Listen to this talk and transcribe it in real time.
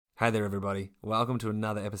Hey there, everybody. Welcome to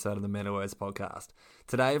another episode of the Men of Words podcast.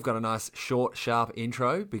 Today, I've got a nice, short, sharp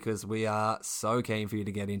intro because we are so keen for you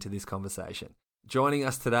to get into this conversation. Joining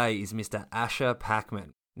us today is Mr. Asher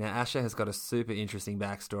Packman. Now, Asher has got a super interesting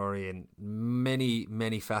backstory and many,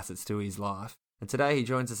 many facets to his life. And today, he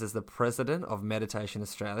joins us as the president of Meditation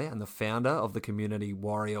Australia and the founder of the community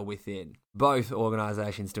Warrior Within. Both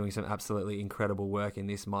organisations doing some absolutely incredible work in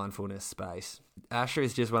this mindfulness space. Asher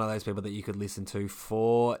is just one of those people that you could listen to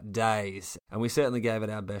for days. And we certainly gave it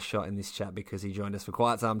our best shot in this chat because he joined us for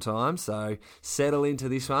quite some time. So settle into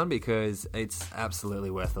this one because it's absolutely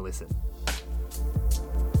worth a listen.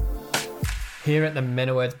 Here at the Men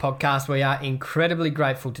of Words podcast, we are incredibly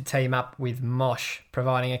grateful to team up with Mosh,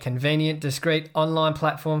 providing a convenient, discreet online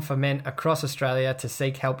platform for men across Australia to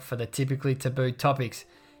seek help for the typically taboo topics: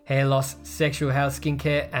 hair loss, sexual health,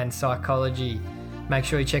 skincare and psychology. Make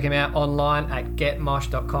sure you check him out online at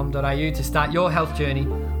getmosh.com.au to start your health journey,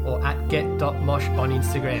 or at get.mosh on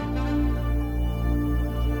Instagram.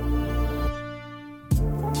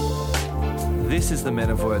 This is the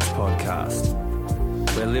Men of Words podcast,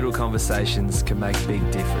 where little conversations can make big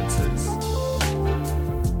differences.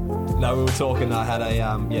 No, we were talking. I had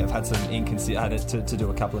I've had some I had to do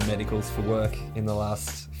a couple of medicals for work in the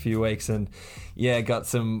last few weeks, and got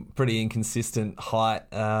some pretty inconsistent height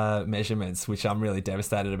measurements, which I'm really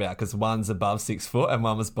devastated about because one's above 6 foot and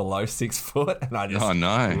one was below 6 foot, and I just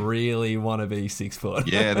really want to be 6 foot.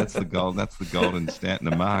 Yeah, that's the goal. That's the golden stat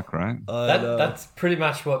and the mark, right? That's pretty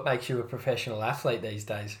much what makes you a professional athlete these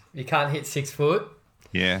days. You can't hit 6 foot.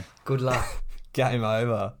 Yeah. Good luck. Game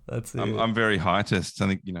over. That's it. I'm very heightist. I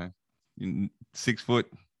think, 6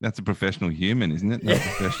 foot, that's a professional human, isn't it? Not a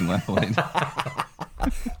professional athlete.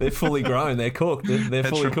 They're fully grown. They're cooked. They're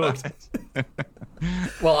fully cooked.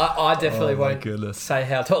 Well, I definitely won't say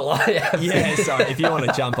how tall I am. Yeah, sorry. If you want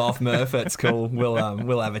to jump off, Murph, it's cool.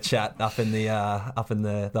 We'll have a chat up in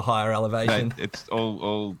the higher elevation. Mate, it's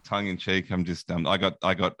all tongue in cheek. I'm just I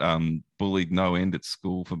got bullied no end at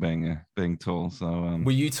school for being tall. So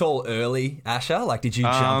were you tall early, Asher? Like, did you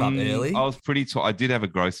jump up early? I was pretty tall. I did have a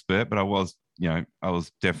growth spurt, but I was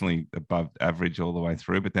definitely above average all the way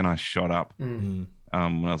through. But then I shot up. When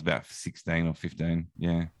I was about 16 or 15,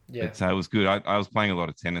 yeah. So it was good. I was playing a lot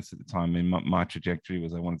of tennis at the time. I mean, my trajectory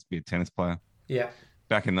was I wanted to be a tennis player. Yeah.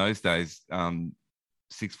 Back in those days,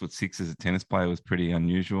 6'6" as a tennis player was pretty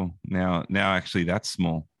unusual. Now actually that's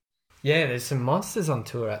small. Yeah, there's some monsters on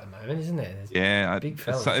tour at the moment, isn't there? There's big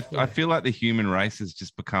fellas. So I feel like the human race has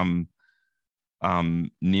just become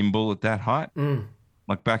nimble at that height.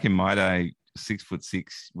 Like back in my day,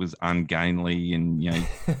 6'6" was ungainly, and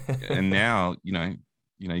and now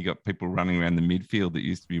you got people running around the midfield that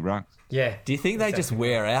used to be rucks. Yeah. Do you think they just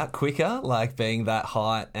wear out quicker, like being that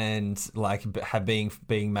height and like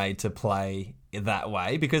being made to play that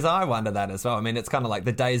way? Because I wonder that as well. I mean, it's kind of like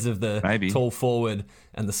the days of the tall forward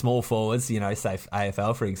and the small forwards. Say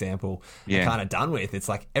AFL for example, are kind of done with. It's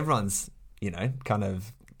like everyone's kind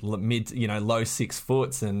of mid, low 6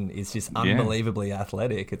 foot, and it's just unbelievably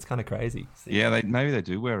athletic. It's kind of crazy. Yeah, maybe they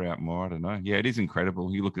do wear out more. I don't know. Yeah, it is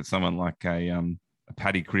incredible. You look at someone like a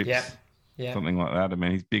Paddy Cripps, something like that. I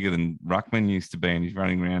mean, he's bigger than Ruckman used to be, and he's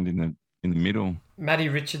running around in the middle. Matty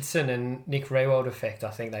Richardson and Nick Rewald effect, I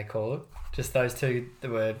think they call it. Just those two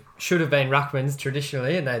that should have been ruckmans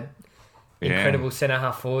traditionally, and they're incredible centre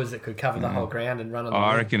half forwards that could cover the whole ground and run on the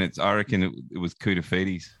I reckon it was Kuta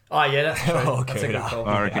Fides. Oh yeah, that's true. That's a good call.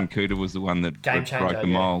 I reckon Kuta was the one that broke the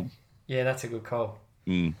mould. Yeah, that's a good call.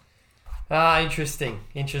 Interesting.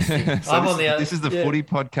 So this is the footy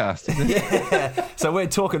podcast, isn't it? Yeah. So we're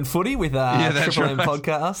talking footy with Triple M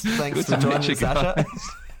podcast. Thanks for joining us,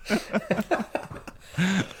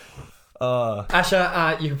 Asher.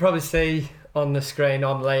 Asher, you can probably see on the screen,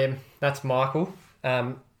 I'm Liam. That's Michael.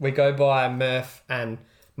 We go by Murph and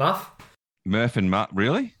Muff. Murph and Muff,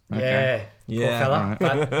 really? Okay. Yeah. Poor fella.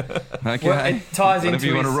 Right. But it ties whatever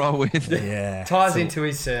you want to roll with. Yeah. Ties into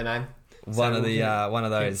his surname. One of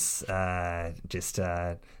those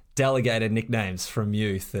delegated nicknames from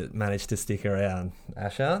youth that managed to stick around.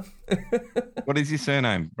 Asher. What is your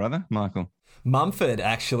surname, brother? Michael. Mumford,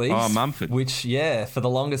 actually. Oh, Mumford. Which, for the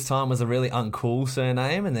longest time was a really uncool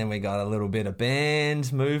surname, and then we got a little bit of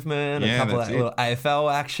band movement, a couple of little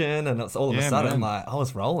AFL action, and it's all of a sudden, like, I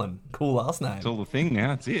was rolling. Cool last name. It's all the thing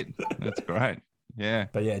now. It's it. That's great. Yeah.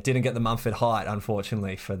 But didn't get the Mumford height,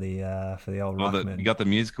 unfortunately, for the old Ruckman. You got the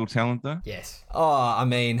musical talent, though? Yes. Oh, I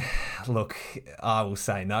mean, look, I will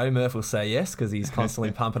say no. Murph will say yes because he's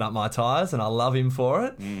constantly pumping up my tyres, and I love him for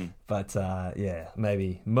it. But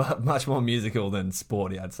maybe much more musical than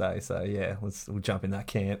sporty, I'd say. So we'll jump in that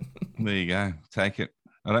camp. There you go. Take it.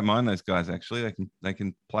 I don't mind those guys. Actually, they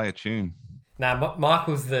can play a tune. Now,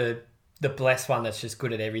 Michael's the blessed one that's just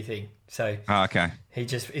good at everything. So okay,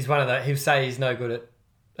 he's one of those. He'll say he's no good at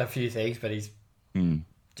a few things, but he's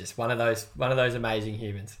just one of those amazing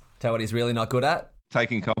humans. Tell what he's really not good at.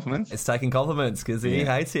 Taking compliments. It's taking compliments because he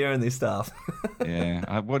hates hearing this stuff.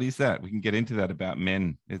 Yeah. What is that? We can get into that about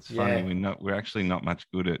men. It's funny. We're actually not much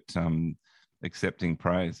good at accepting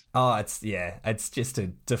praise. Oh, it's just a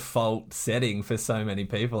default setting for so many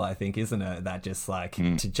people, I think, isn't it? That just like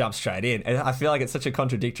to jump straight in. And I feel like it's such a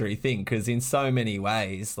contradictory thing because in so many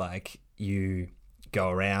ways, like you go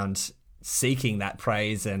around seeking that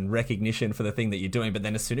praise and recognition for the thing that you're doing, but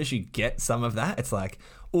then as soon as you get some of that, it's like,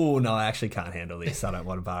 oh no, I actually can't handle this. I don't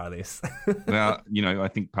want to borrow this. Well, I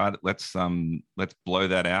think let's blow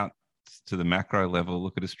that out to the macro level.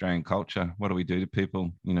 Look at Australian culture. What do we do to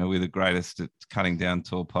people? We're the greatest at cutting down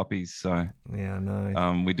tall poppies. So yeah, I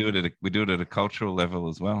know. We do it at a cultural level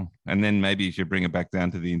as well. And then maybe if you bring it back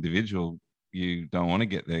down to the individual, you don't want to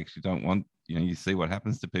get there because you don't want. You see what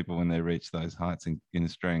happens to people when they reach those heights in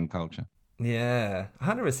Australian culture. Yeah,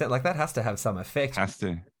 100%. Like that has to have some effect. Has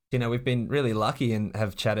to. We've been really lucky and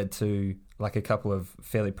have chatted to like a couple of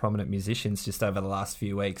fairly prominent musicians just over the last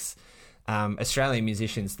few weeks. Australian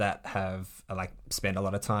musicians that have like spent a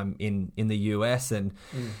lot of time in the US and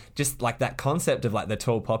just like that concept of like the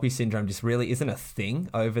tall poppy syndrome just really isn't a thing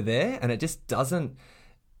over there, and it just doesn't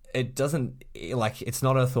like, it's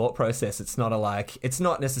not a thought process. It's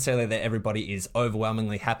not necessarily that everybody is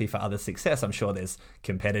overwhelmingly happy for others' success. I'm sure there's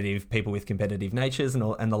competitive people with competitive natures and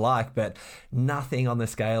the like, but nothing on the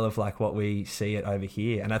scale of like what we see it over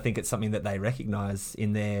here. And I think it's something that they recognize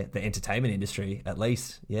in the entertainment industry, at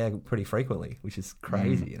least, pretty frequently, which is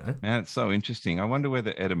crazy, Man, it's so interesting. I wonder where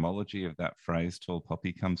the etymology of that phrase "tall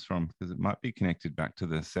poppy" comes from, because it might be connected back to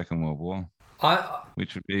the Second World War.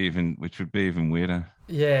 Which would be even weirder.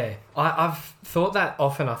 Yeah, I've thought that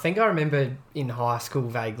often. I think I remember in high school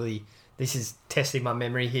vaguely, this is testing my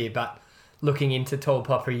memory here, but looking into tall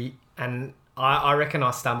poppy, and I reckon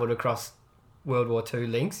I stumbled across World War II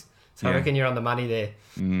links. So I reckon you're on the money there.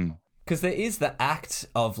 Because there is the act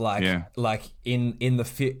of like in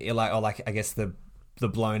the like I guess the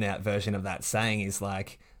blown out version of that saying is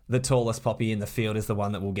like the tallest poppy in the field is the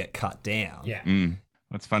one that will get cut down. Yeah.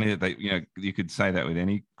 It's funny that you could say that with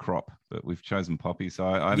any crop, but we've chosen poppy. So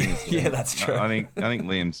I think it's, that's true. I think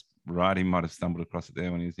Liam's right. He might have stumbled across it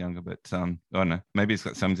there when he was younger, but I don't know. Maybe it's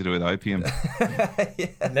got something to do with opium.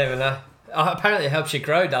 Never know. Apparently, it helps you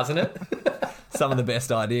grow, doesn't it? Some of the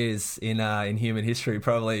best ideas in human history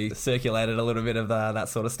probably circulated a little bit of that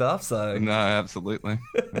sort of stuff. So no, absolutely.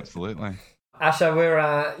 Asha,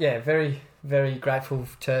 we're very, very grateful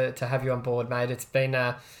to have you on board, mate. It's been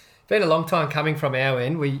a long time coming from our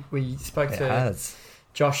end. We spoke to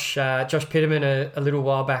Josh Pitterman a little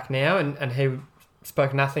while back now, and he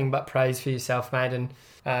spoke nothing but praise for yourself, mate. And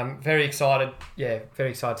very excited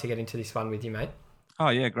to get into this one with you, mate. Oh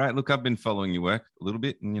yeah, great. Look, I've been following your work a little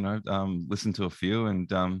bit, and listened to a few, and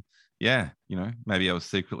maybe I was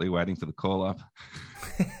secretly waiting for the call up.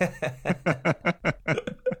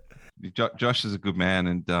 Josh is a good man,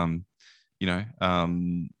 and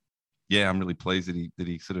I'm really pleased that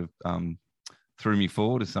he sort of threw me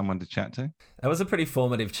forward as someone to chat to. It was a pretty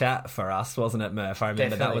formative chat for us, wasn't it, Murph? I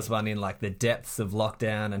remember That was one in like the depths of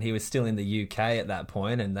lockdown, and he was still in the UK at that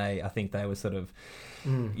point, and I think they were sort of,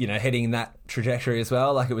 heading in that trajectory as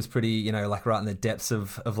well. Like it was pretty, like right in the depths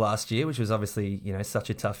of last year, which was obviously, such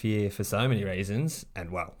a tough year for so many reasons, and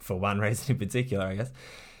well, for one reason in particular, I guess.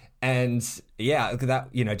 And yeah,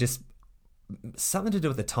 that, just something to do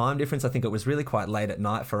with the time difference. I think it was really quite late at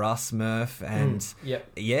night for us, Murph, and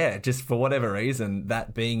just for whatever reason,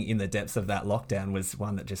 that being in the depths of that lockdown was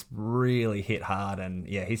one that just really hit hard. And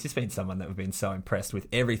yeah, he's just been someone that we've been so impressed with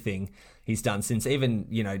everything he's done since even,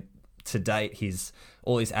 to date,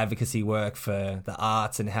 all his advocacy work for the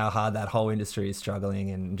arts and how hard that whole industry is struggling,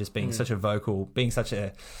 and just being such a vocal, being such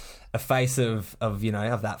a face of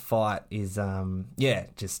that fight is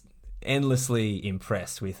just endlessly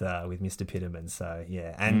impressed with Mr. Pitterman. So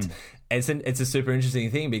yeah, and it's a super interesting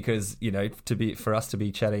thing because for us to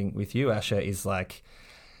be chatting with you, Asha, is like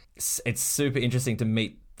it's super interesting to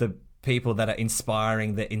meet the people that are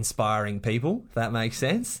inspiring the inspiring people. If that makes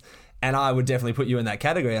sense. And I would definitely put you in that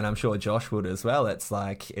category, and I'm sure Josh would as well. It's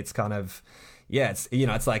like it's kind of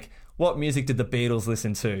it's like what music did the Beatles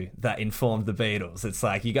listen to that informed the Beatles? It's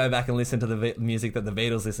like you go back and listen to the music that the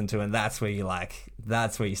Beatles listened to, and that's where you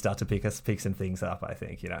start to pick some things up, I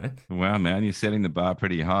think, you know. Wow, man, you're setting the bar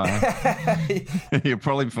pretty high. You'll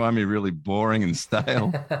probably find me really boring and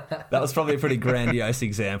stale. That was probably a pretty grandiose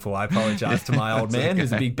example. I apologize to my old man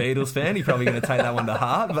who's a big Beatles fan. He's probably going to take that one to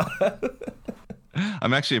heart. But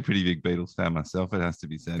I'm actually a pretty big Beatles fan myself, it has to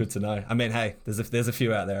be said. Good to know. I mean, hey, there's a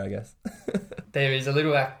few out there, I guess. There is a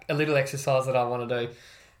little exercise that I want to do,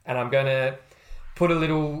 and I'm going to put a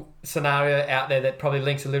little scenario out there that probably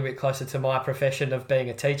links a little bit closer to my profession of being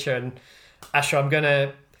a teacher. And Asher, I'm going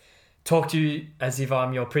to talk to you as if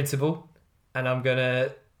I'm your principal, and I'm going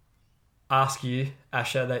to ask you,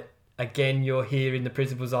 Asher, that again, you're here in the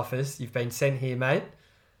principal's office. You've been sent here, mate.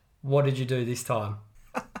 What did you do this time?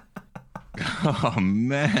 Oh,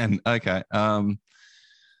 man. Okay. Wow,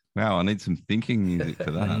 I need some thinking music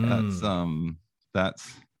for that.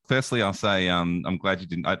 That's firstly, I'll say I'm glad you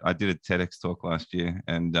didn't. I did a TEDx talk last year,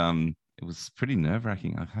 and it was pretty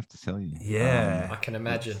nerve-wracking, I have to tell you. Yeah, I can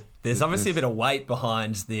imagine. There's obviously a bit of weight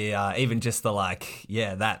behind the even just the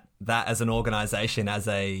that as an organisation,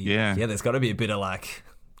 there's got to be a bit of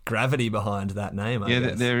gravity behind that name. I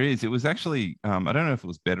guess. There is. It was actually I don't know if it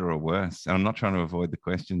was better or worse. And I'm not trying to avoid the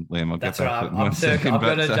question, Liam. I'll That's get back right. to it in 1 second. I've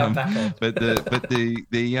got to jump back on. But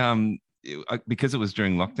because it was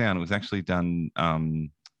during lockdown, it was actually done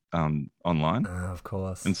online. Of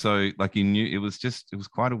course. And so you knew it was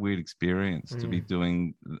quite a weird experience to be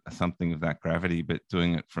doing something of that gravity, but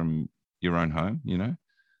doing it from your own home, you know?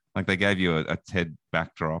 Like they gave you a TED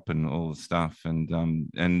backdrop and all the stuff, but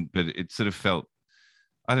it sort of felt,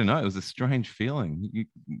 I don't know, it was a strange feeling.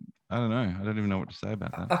 I don't know. I don't even know what to say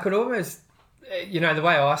about that. I could almost, the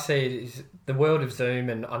way I see it is the world of Zoom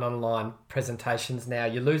and online presentations now,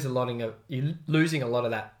 you're losing a lot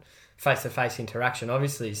of that face-to-face interaction,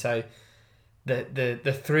 obviously. So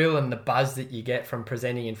the thrill and the buzz that you get from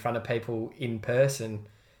presenting in front of people in person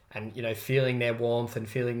and, feeling their warmth and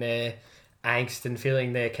feeling their angst and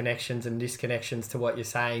feeling their connections and disconnections to what you're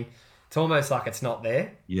saying, it's almost like it's not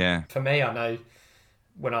there. Yeah. For me, I know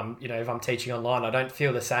when I'm, if I'm teaching online, I don't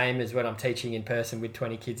feel the same as when I'm teaching in person with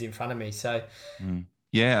 20 kids in front of me. So,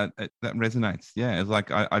 yeah, that resonates. Yeah, it's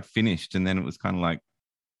like I finished, and then it was kind of like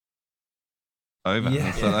over.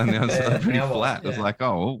 Yeah. So I was pretty flat. Yeah. It was like,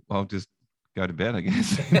 oh, I'll just go to bed, I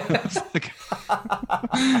guess.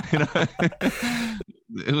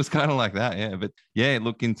 It was kind of like that. Yeah, but yeah,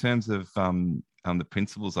 look, in terms of the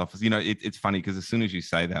principal's office, it's funny because as soon as you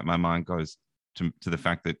say that, my mind goes to the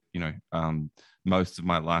fact that most of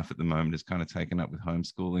my life at the moment is kind of taken up with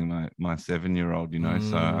homeschooling my 7-year-old,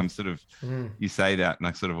 so I'm sort of you say that and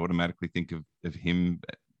I sort of automatically think of him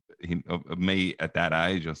of me at that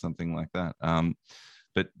age or something like that,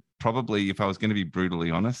 but probably if I was going to be brutally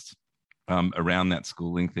honest around that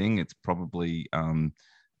schooling thing, it's probably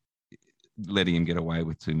letting him get away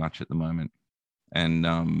with too much at the moment, and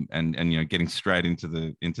getting straight into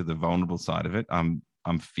the vulnerable side of it. I'm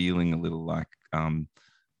feeling a little like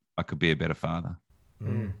I could be a better father,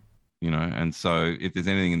 and so if there's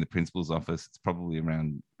anything in the principal's office, it's probably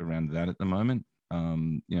around that at the moment.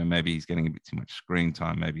 Maybe he's getting a bit too much screen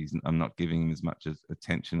time. Maybe I'm not giving him as much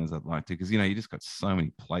attention as I'd like to, because you just got so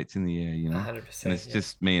many plates in the air, 100%, and it's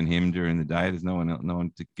just me and him during the day. There's no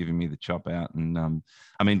one to giving me the chop out, and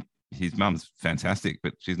I mean, his mum's fantastic,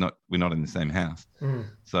 but we're not in the same house.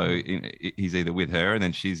 So he's either with her and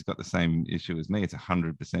then she's got the same issue as me. It's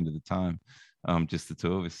 100% of the time, just the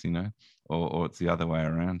two of us, or it's the other way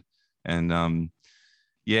around. And I'm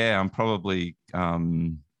probably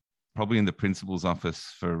in the principal's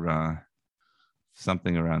office for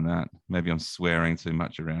something around that. Maybe I'm swearing too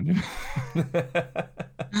much around him.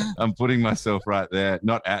 I'm putting myself right there,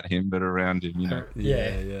 not at him, but around him,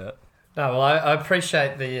 Yeah. No, well, I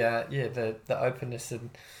appreciate the openness and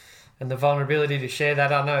the vulnerability to share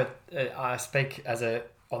that. I know I speak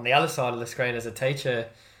on the other side of the screen as a teacher,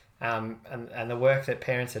 and the work that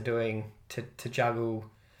parents are doing to juggle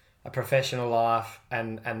a professional life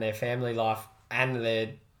and their family life and their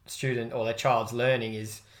student or their child's learning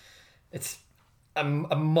it's a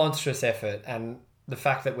monstrous effort. And the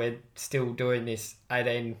fact that we're still doing this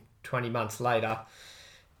 18, 20 months later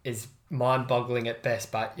is mind-boggling at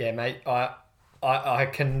best. But yeah, mate, I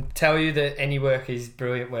can tell you that any work is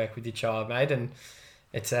brilliant work with your child, mate, and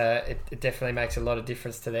it definitely makes a lot of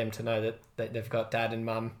difference to them to know that they've got dad and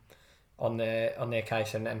mum on their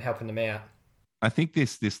case and helping them out. I think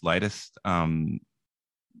this latest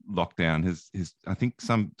lockdown has I think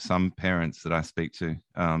some parents that I speak to,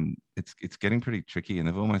 it's getting pretty tricky, and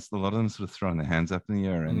they've almost, a lot of them sort of throwing their hands up in the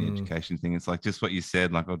air around the education thing. It's like just what you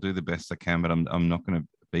said, like I'll do the best I can, but I'm not going to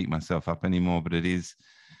beat myself up anymore, but the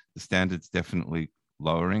standard's definitely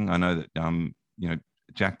lowering. I know that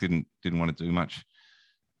Jack didn't want to do much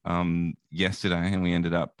yesterday, and we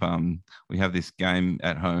ended up we have this game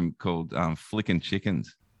at home called Flicking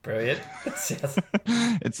Chickens. Brilliant.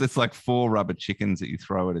 It's like 4 rubber chickens that you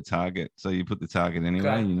throw at a target, so you put the target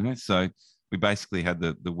anyway. Great. So we basically had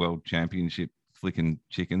the world championship flicking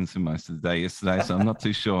chickens for most of the day yesterday, so I'm not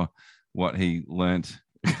too sure what he learnt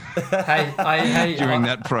hey, during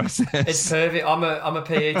that process. It's perfect. I'm a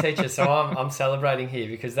PE teacher, so I'm celebrating here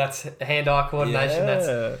because that's hand-eye coordination. Yeah.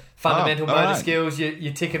 That's fundamental motor skills.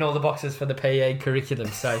 You're ticking all the boxes for the PE curriculum.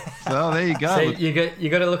 So there you go. So you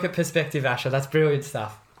got to look at perspective, Asher. That's brilliant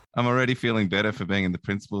stuff. I'm already feeling better for being in the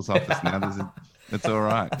principal's office now. It's all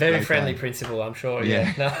right. Very friendly principal, I'm sure.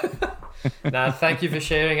 Yeah. No, thank you for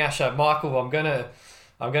sharing, Asher. Michael, I'm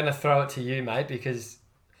gonna throw it to you, mate, because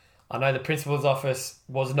I know the principal's office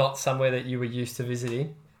was not somewhere that you were used to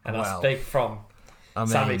visiting, and I speak from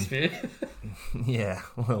some experience. Yeah,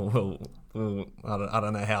 well, I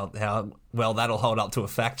don't know how well that'll hold up to a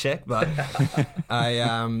fact check, but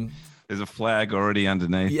there's a flag already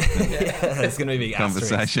underneath. Yeah, it's going to be a big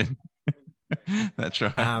conversation. That's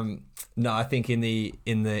right. No, I think in the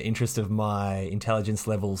interest of my intelligence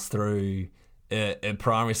levels through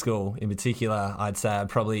primary school in particular, I'd say I'm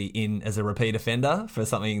probably in as a repeat offender for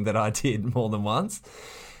something that I did more than once.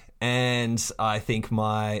 And I think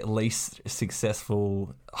my least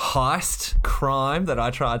successful heist crime that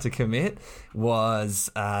I tried to commit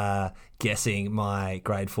was guessing my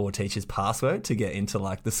grade 4 teacher's password to get into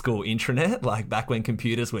like the school intranet, like back when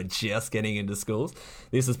computers were just getting into schools.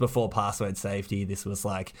 This was before password safety. This was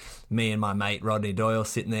like me and my mate Rodney Doyle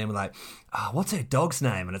sitting there and we're like, what's her dog's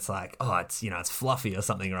name? And it's like, it's Fluffy or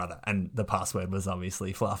something or other. And the password was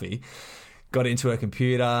obviously Fluffy. Got into her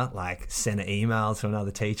computer, like sent an email to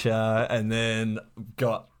another teacher, and then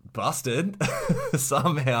got busted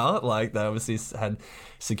somehow. Like they obviously had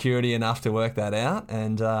security enough to work that out,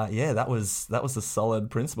 and that was a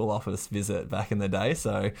solid principal office visit back in the day.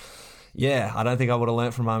 So yeah, I don't think I would have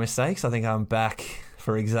learnt from my mistakes. I think I'm back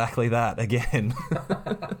for exactly that again.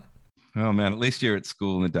 Oh man, at least you're at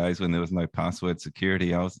school in the days when there was no password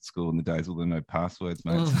security. I was at school in the days where there were no passwords,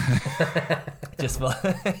 mate.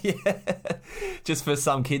 Just for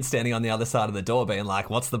some kid standing on the other side of the door being like,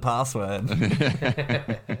 what's the password?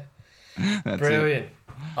 Brilliant.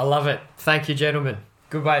 I love it. Thank you, gentlemen.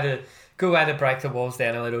 Good way to break the walls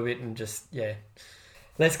down a little bit and just,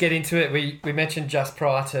 let's get into it. We mentioned just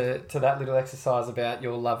prior to that little exercise about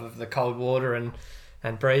your love of the cold water and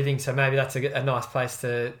breathing, so maybe that's a nice place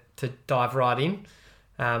to dive right in.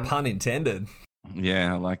 Pun intended.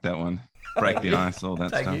 Yeah, I like that one. Break the ice, all that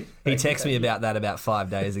stuff. He texted me about that about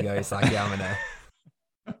 5 days ago. He's like, I'm gonna.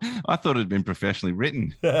 I thought it had been professionally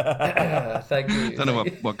written. Thank you. I don't know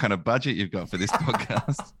what kind of budget you've got for this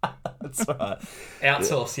podcast. That's right.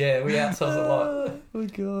 Outsource, we outsource a lot. Oh my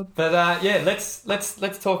god. But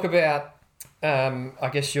let's talk about I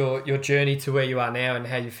guess your journey to where you are now and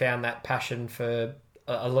how you found that passion for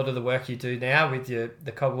a lot of the work you do now with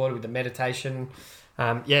the cold water, with the meditation.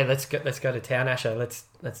 Let's go to town, Asher.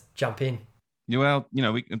 Let's jump in. Yeah, well,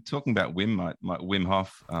 we talking about Wim. Wim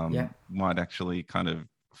Hof might actually kind of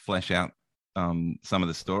flesh out some of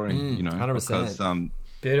the story. 100%. Because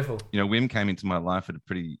beautiful. Wim came into my life at a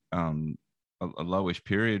pretty a lowish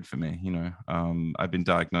period for me. I've been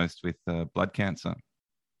diagnosed with blood cancer,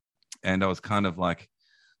 and I was kind of like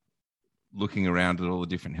looking around at all the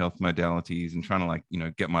different health modalities and trying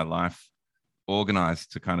to get my life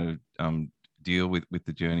organized to kind of deal with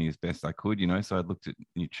the journey as best I could, So I looked at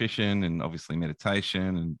nutrition and obviously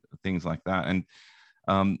meditation and things like that. And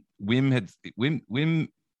Wim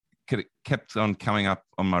kept on coming up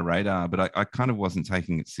on my radar, but I kind of wasn't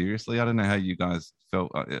taking it seriously. I don't know how you guys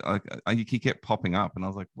felt. He kept popping up, and I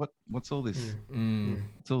was like, what's all this?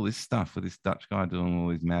 What's all this stuff with this Dutch guy doing all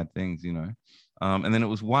these mad things, And then it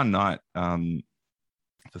was one night,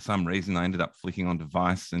 for some reason, I ended up flicking onto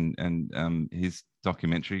Vice and his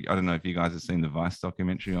documentary. I don't know if you guys have seen the Vice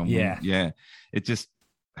documentary on Wim. Yeah. It just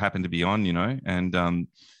happened to be on, and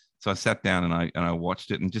so I sat down and I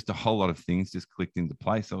watched it, and just a whole lot of things just clicked into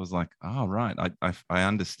place. I was like, oh, right. I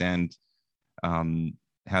understand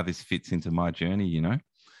how this fits into my journey,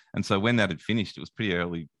 And so when that had finished, it was pretty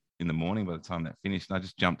early in the morning by the time that finished. And I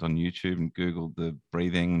just jumped on YouTube and Googled the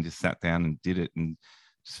breathing and just sat down and did it, and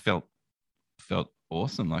just felt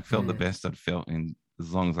awesome. Like felt the best I'd felt in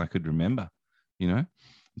as long as I could remember, And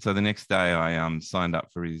so the next day I signed up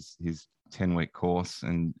for his 10-week course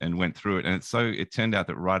and went through it. And it turned out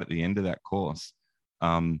that right at the end of that course,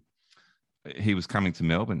 he was coming to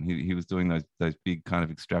Melbourne. He was doing those big kind of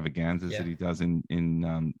extravaganzas that he does in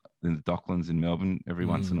the Docklands in Melbourne every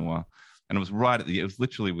once in a while. And it was it was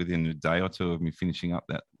literally within a day or two of me finishing up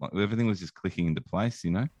that, like, everything was just clicking into place,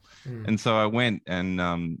 you know? And so I went and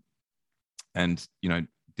you know,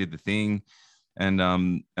 did the thing. And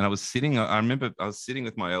I was sitting, I remember I was sitting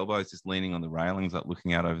with my elbows just leaning on the railings, like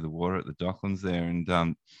looking out over the water at the Docklands there. And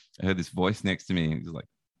I heard this voice next to me. And it was like,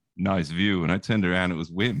 nice view. And I turned around, it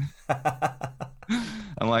was Wim.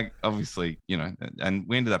 And like, obviously, you know, and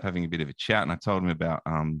we ended up having a bit of a chat, and I told him about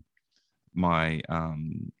my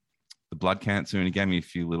the blood cancer, and he gave me a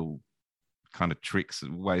few little kind of tricks,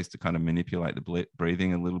 ways to kind of manipulate the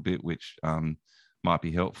breathing a little bit, which might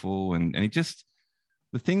be helpful. And he just,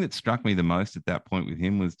 the thing that struck me the most at that point with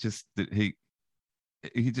him was just that he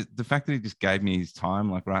just, the fact that he just gave me his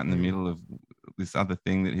time, like right in the middle of this other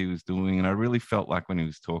thing that he was doing. And I really felt like when he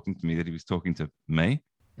was talking to me that he was talking to me.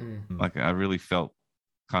 Like I really felt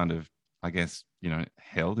kind of, I guess, you know,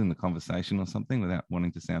 held in the conversation or something, without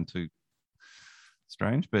wanting to sound too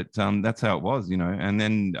strange, but that's how it was, you know. And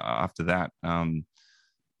then after that,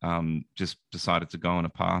 just decided to go on a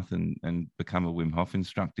path and become a Wim Hof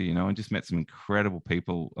instructor, you know, and just met some incredible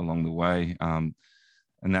people along the way. And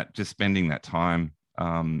that, just spending that time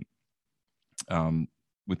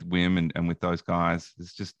with Wim and with those guys,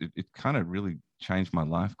 it's just, it kind of really changed my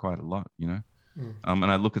life quite a lot, you know. And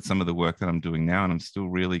I look at some of the work that I'm doing now, and I'm still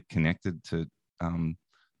really connected to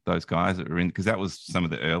those guys that were in, because that was some of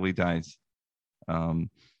the early days. I'm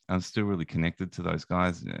still really connected to those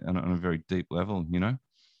guys on a very deep level, you know.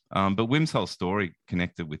 But Wim's whole story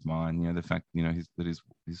connected with mine, you know, the fact, you know, that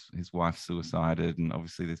his wife suicided, and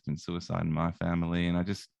obviously there's been suicide in my family, and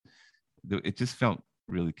it just felt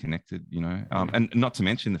really connected, you know. And not to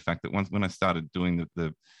mention the fact that when I started doing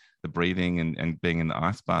the breathing and being in the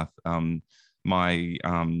ice bath, my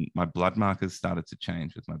blood markers started to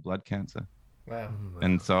change with my blood cancer. Wow.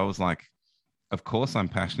 And so I was like, of course I'm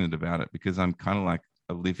passionate about it, because I'm kind of like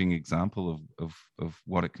a living example of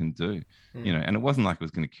what it can do, you know. And it wasn't like it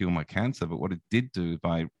was going to cure my cancer, but what it did do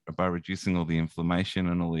by reducing all the inflammation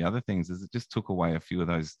and all the other things is it just took away a few of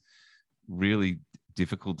those really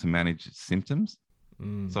difficult to manage symptoms.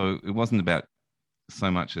 So it wasn't about so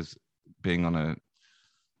much as being on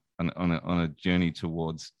a journey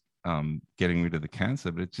towards getting rid of the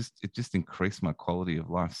cancer, but it just increased my quality of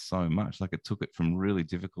life so much. Like, it took it from really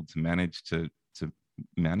difficult to manage to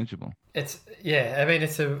manageable. It's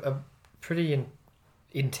a pretty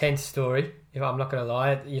intense story, if I'm not going to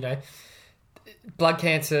lie. You know, blood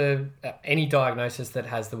cancer, any diagnosis that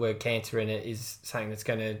has the word cancer in it is something that's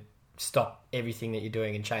going to stop everything that you're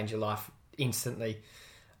doing and change your life instantly.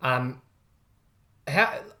 How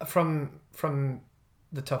from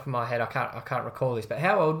the top of my head, I can't recall this, but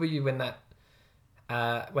how old were you when the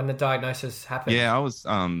diagnosis happened? Yeah, I was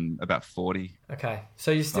about 40. Okay, so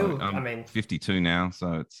you're still, I'm 52 now,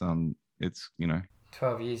 so it's you know,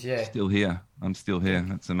 12 years. Yeah, still here. I'm still here.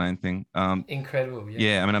 That's the main thing. Incredible.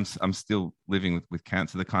 Yeah, I mean, I'm still living with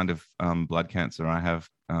cancer. The kind of blood cancer I have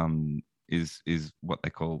is what they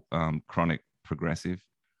call chronic progressive.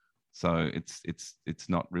 So it's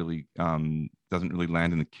not really doesn't really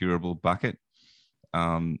land in the curable bucket.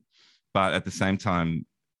 But at the same time,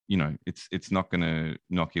 you know, it's not going to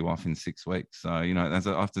knock you off in 6 weeks. So, you know, as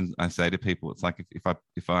I say to people, it's like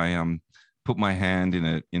if I put my hand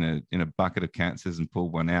in a bucket of cancers and pull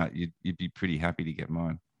one out, you'd be pretty happy to get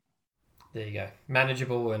mine. There you go,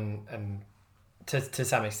 manageable and to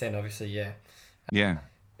some extent, obviously, yeah. Yeah,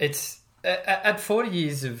 it's at 40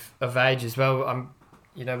 years of age as well.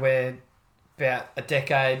 You know, we're about a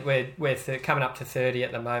decade. We're coming up to 30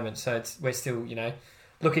 at the moment, so we're still, you know,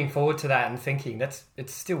 looking forward to that and thinking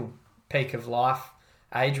it's still peak of life,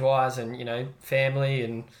 age wise, and, you know, family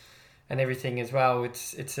and everything as well.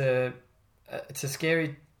 It's a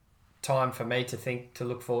scary time for me to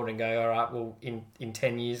look forward and go, all right, well, in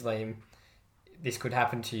 10 years, Liam, this could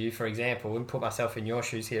happen to you, for example, and put myself in your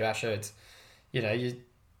shoes here, Asher. It's, you know,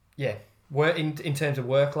 work in terms of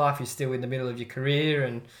work life, you're still in the middle of your career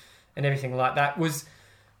and everything like that. Was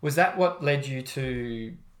that what led you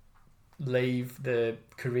to leave the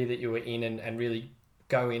career that you were in and really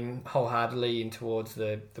go in wholeheartedly in towards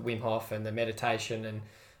the Wim Hof and the meditation? And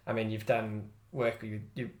I mean, you've done work,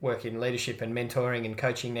 you work in leadership and mentoring and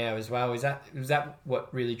coaching now as well. Was that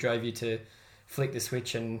what really drove you to flick the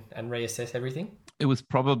switch and reassess everything? It was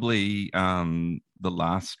probably the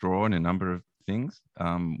last straw in a number of things,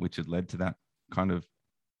 which had led to that kind of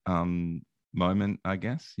moment, I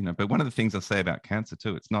guess, you know. But one of the things I say about cancer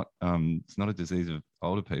too, it's not a disease of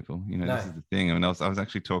older people, you know. No. This is the thing. I mean, I was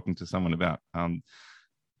actually talking to someone about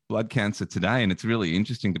blood cancer today, and it's really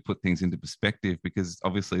interesting to put things into perspective because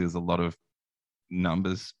obviously there's a lot of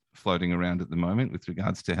numbers floating around at the moment with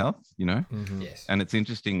regards to health, Mm-hmm. Yes. And it's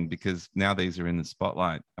interesting because now these are in the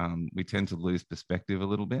spotlight. We tend to lose perspective a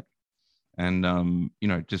little bit. And,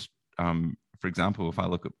 for example, if I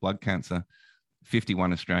look at blood cancer,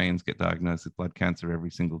 51 Australians get diagnosed with blood cancer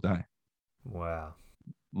every single day. Wow.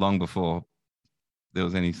 Long before there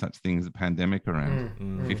was any such thing as a pandemic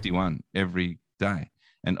around. 51 every day.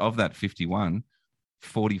 And of that 51,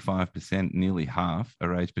 45%, nearly half,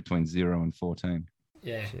 are aged between 0 and 14.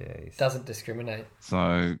 Yeah. Jeez. Doesn't discriminate.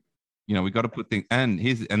 So, we've got to put things, and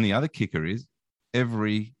the other kicker is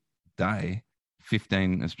every day,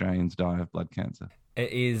 15 Australians die of blood cancer.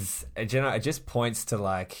 It is, it just points to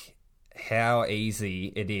like how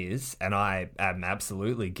easy it is, and I am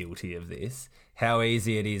absolutely guilty of this, how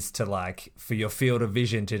easy it is to like for your field of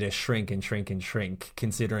vision to just shrink and shrink and shrink,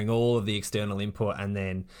 considering all of the external input, and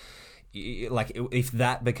then like if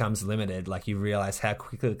that becomes limited, like you realize how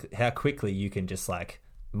quickly you can just like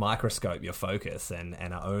microscope your focus and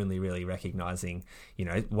are only really recognizing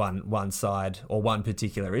one side or one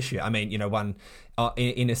particular issue. I mean, one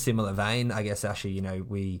in a similar vein, I guess, Asha,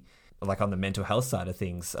 we like on the mental health side of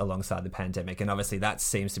things alongside the pandemic, and obviously that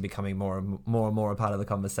seems to be becoming more and more a part of the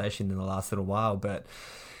conversation in the last little while, but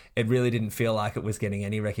it really didn't feel like it was getting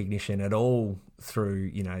any recognition at all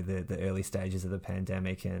through, the early stages of the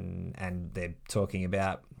pandemic, and they're talking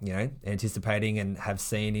about, anticipating and have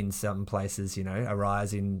seen in some places, a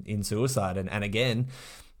rise in suicide, and again,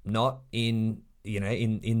 not in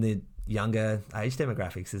the younger age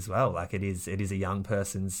demographics as well. Like it is a young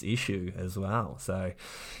person's issue as well. So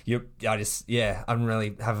I don't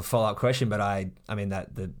really have a follow-up question, but I mean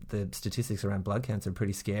that the statistics around blood cancer are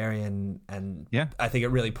pretty scary, and yeah, I think it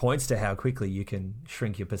really points to how quickly you can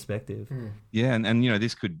shrink your perspective. Yeah, and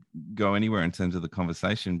this could go anywhere in terms of the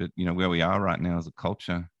conversation, but where we are right now as a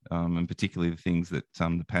culture, and particularly the things that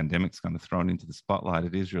the pandemic's kind of thrown into the spotlight,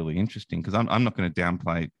 it is really interesting because I'm not going to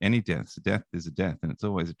downplay any deaths. A death is a death, and it's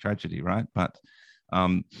always a tragedy, right? But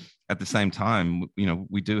at the same time,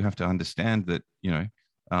 we do have to understand that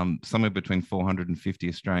somewhere between 450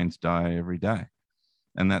 Australians die every day,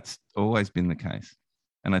 and that's always been the case.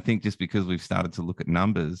 And I think just because we've started to look at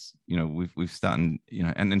numbers, we've started,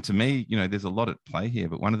 and to me, there's a lot at play here.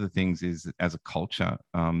 But one of the things is, as a culture,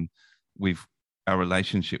 our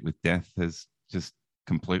relationship with death has just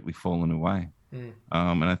completely fallen away.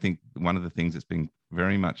 And I think one of the things that's been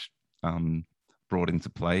very much brought into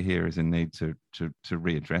play here is a need to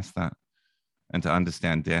readdress that and to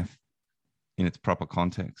understand death in its proper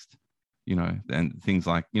context. And things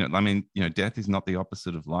like, death is not the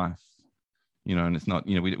opposite of life. And it's not,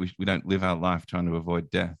 we don't live our life trying to avoid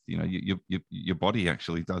death. Your body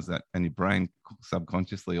actually does that, and your brain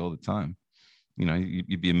subconsciously all the time.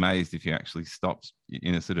 You'd be amazed if you actually stopped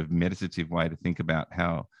in a sort of meditative way to think about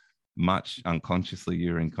how much unconsciously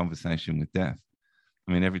you're in conversation with death.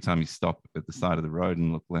 I mean, every time you stop at the side of the road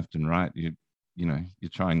and look left and right, you're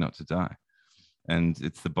trying not to die. And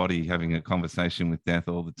it's the body having a conversation with death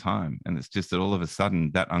all the time. And it's just that all of a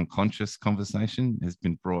sudden that unconscious conversation has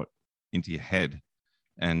been brought into your head,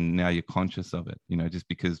 and now you're conscious of it, just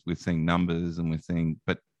because we're seeing numbers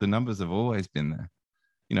but the numbers have always been there.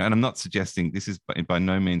 And I'm not suggesting this is by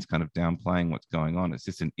no means kind of downplaying what's going on. It's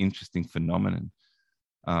just an interesting phenomenon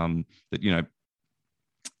that,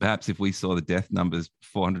 perhaps if we saw the death numbers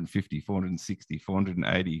 450, 460,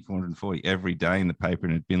 480, 440 every day in the paper,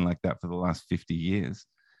 and it had been like that for the last 50 years,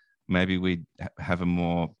 maybe we'd have a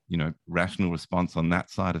more, rational response on that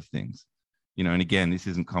side of things. And again, this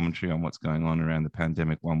isn't commentary on what's going on around the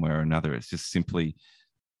pandemic one way or another. It's just simply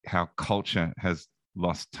how culture has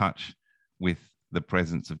lost touch with the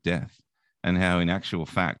presence of death, and how in actual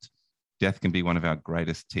fact, death can be one of our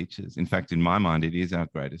greatest teachers. In fact, in my mind, it is our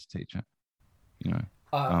greatest teacher.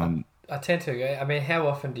 I tend to agree. I mean, how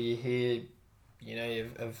often do you hear,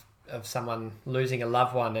 of someone losing a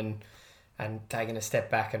loved one and taking a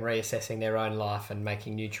step back and reassessing their own life and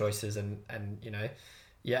making new choices, and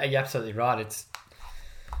yeah, you're absolutely right. It's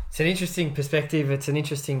an interesting perspective. It's an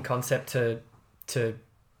interesting concept to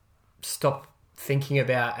stop thinking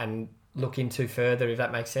about and look into further, if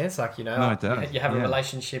that makes sense. Like, No, it does. you have a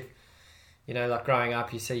relationship, like growing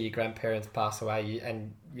up, you see your grandparents pass away,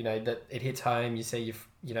 and that it hits home. You see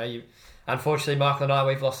you unfortunately, Michael and I,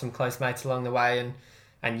 we've lost some close mates along the way,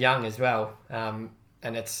 and young as well. And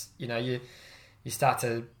it's you start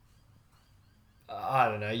to, I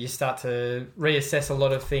don't know, you start to reassess a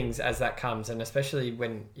lot of things as that comes, and especially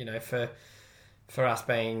when for us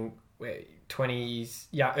being 20s,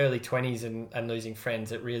 early 20s and losing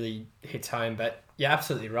friends, it really hits home. But you're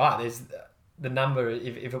absolutely right. the number,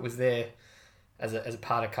 if it was there as a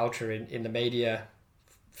part of culture in the media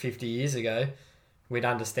 50 years ago, we'd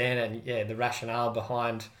understand it. And yeah, the rationale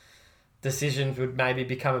behind decisions would maybe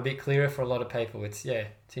become a bit clearer for a lot of people. It's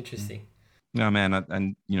interesting. No, man.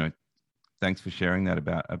 And, thanks for sharing that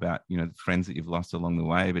about, the friends that you've lost along the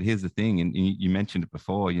way. But here's the thing, and you mentioned it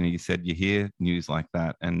before, you said you hear news like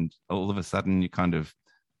that and all of a sudden you kind of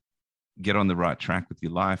get on the right track with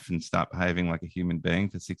your life and start behaving like a human being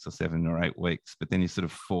for 6 or 7 or 8 weeks. But then you sort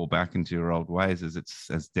of fall back into your old ways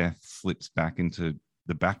as death slips back into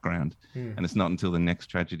the background. And it's not until the next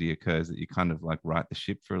tragedy occurs that you kind of like right the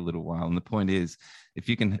ship for a little while. And the point is, if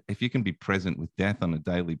you can be present with death on a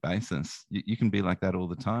daily basis, you can be like that all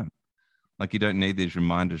the time. Like you don't need these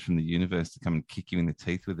reminders from the universe to come and kick you in the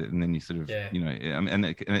teeth with it. And then you sort of, and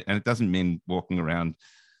it doesn't mean walking around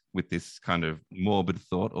with this kind of morbid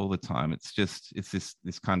thought all the time. It's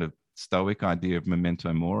this kind of stoic idea of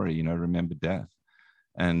memento mori, remember death.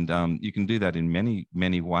 And you can do that in many,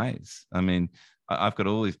 many ways. I mean, I've got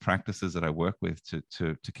all these practices that I work with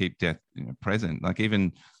to keep death present, like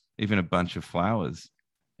even a bunch of flowers.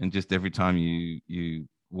 And just every time you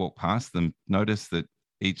walk past them, notice that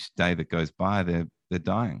each day that goes by, they're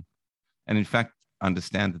dying. And in fact,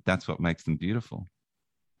 understand that that's what makes them beautiful.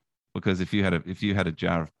 Because if you had a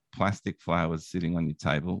jar of plastic flowers sitting on your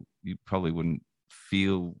table, you probably wouldn't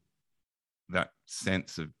feel that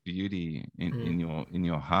sense of beauty in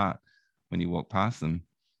your heart when you walk past them.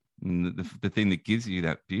 And the thing that gives you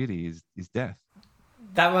that beauty is death.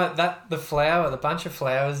 The bunch of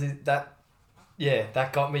flowers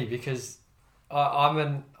that got me, because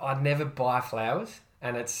I never buy flowers,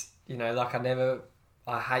 and it's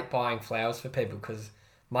I hate buying flowers for people, because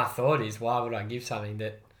my thought is, why would I give something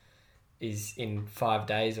that is in 5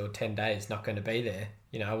 days or 10 days not going to be there?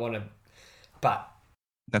 I want to, but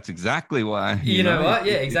that's exactly why. You know what?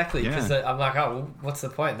 Yeah, exactly. Because I'm like, oh, well, what's the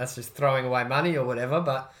point? That's just throwing away money or whatever.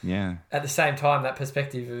 But at the same time, that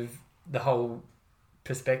perspective of the whole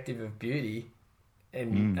perspective of beauty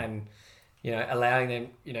and allowing them,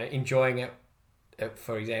 enjoying it.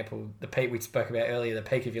 For example, the peak we spoke about earlier, the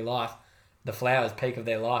peak of your life, the flowers' peak of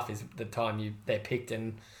their life is the time they're picked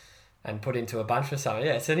and put into a bunch or something.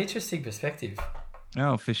 Yeah, it's an interesting perspective.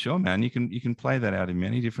 Oh, for sure, man. You can play that out in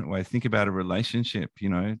many different ways. Think about a relationship,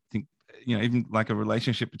 even like a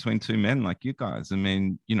relationship between two men like you guys. I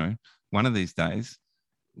mean, one of these days,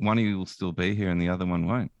 one of you will still be here and the other one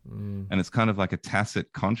won't. And it's kind of like a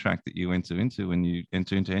tacit contract that you enter into when you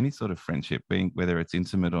enter into any sort of friendship, whether it's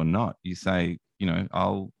intimate or not. You say,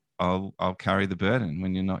 I'll carry the burden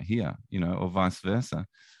when you're not here, or vice versa.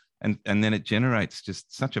 And then it generates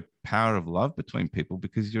just such a power of love between people,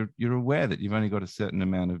 because you're aware that you've only got a certain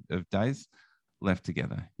amount of days left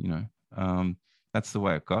together. That's the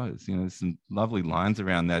way it goes. There's some lovely lines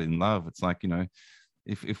around that in love. It's like,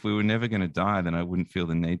 if we were never going to die, then I wouldn't feel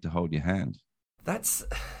the need to hold your hand.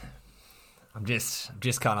 I'm just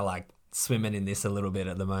kind of like swimming in this a little bit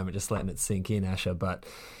at the moment, just letting it sink in, Asher. But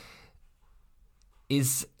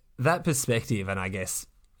is that perspective, and I guess,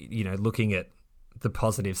 looking at the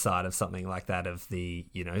positive side of something like that, of the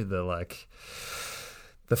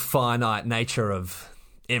finite nature of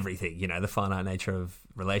everything, the finite nature of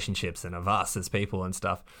relationships and of us as people and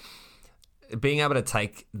stuff, being able to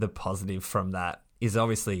take the positive from that is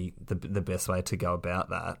obviously the best way to go about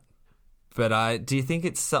that. But do you think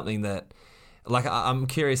it's something that, like, I'm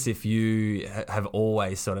curious if you have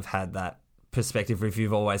always sort of had that perspective, or if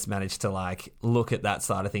you've always managed to like look at that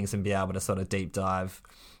side of things and be able to sort of deep dive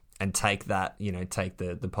and take that, take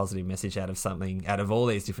the positive message out of something, out of all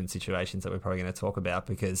these different situations that we're probably going to talk about.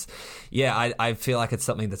 Because, I feel like it's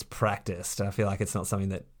something that's practiced. I feel like it's not something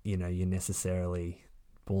that, you're necessarily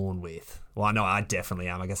born with. Well, I know I definitely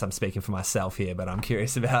am. I guess I'm speaking for myself here, but I'm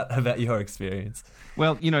curious about your experience.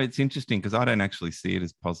 Well, it's interesting because I don't actually see it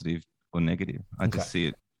as positive or negative. I just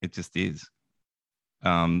see it just is.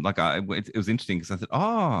 It was interesting because I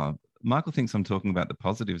thought, Michael thinks I'm talking about the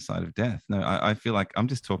positive side of death. No, I feel like I'm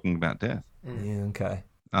just talking about death. Yeah, okay.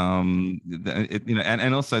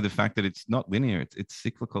 And also the fact that it's not linear, it's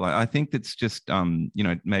cyclical. I think that's just,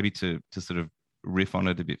 maybe to sort of riff on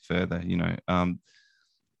it a bit further,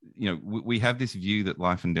 we have this view that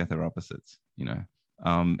life and death are opposites,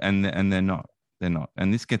 and they're not. They're not.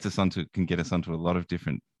 And this can get us onto a lot of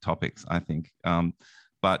different topics, I think.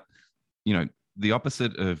 But, the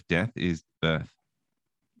opposite of death is birth.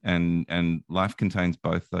 And life contains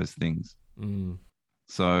both those things.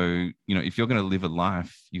 So, if you're going to live a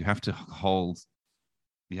life, you have to hold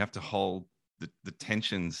the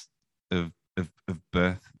tensions of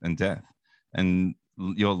birth and death. And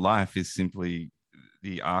your life is simply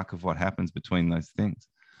the arc of what happens between those things.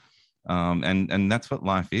 And that's what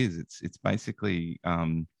life is. It's basically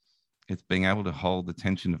it's being able to hold the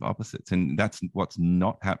tension of opposites, and that's what's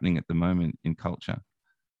not happening at the moment in culture,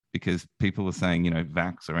 because people are saying,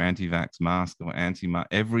 vax or anti-vax, mask or anti-mask,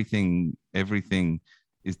 everything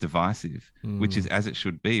is divisive, which is as it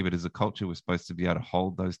should be. But as a culture, we're supposed to be able to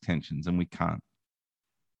hold those tensions, and we can't.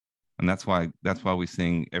 And that's why we're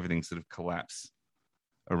seeing everything sort of collapse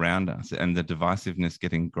around us, and the divisiveness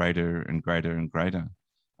getting greater and greater and greater,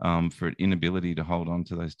 for an inability to hold on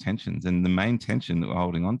to those tensions. And the main tension that we're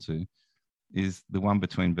holding on to is the one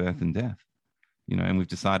between birth and death. And we've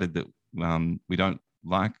decided that we don't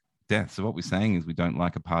like death. So what we're saying is we don't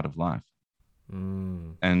like a part of life.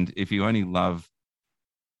 And if you only love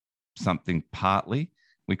something partly,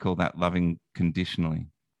 we call that loving conditionally.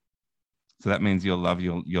 So that means you'll love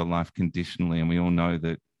your life conditionally. And we all know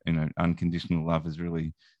that, unconditional love is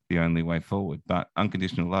really the only way forward. But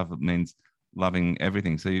unconditional love, it means loving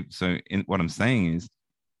everything. So what I'm saying is,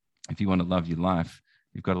 if you want to love your life,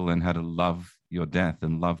 you've got to learn how to love your death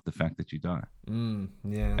and love the fact that you die.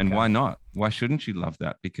 Yeah. And why not? Why shouldn't you love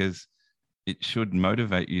that? Because it should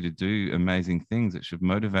motivate you to do amazing things. It should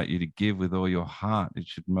motivate you to give with all your heart. It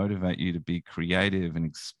should motivate you to be creative and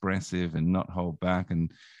expressive and not hold back,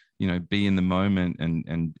 and be in the moment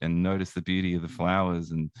and notice the beauty of the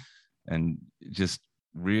flowers, and just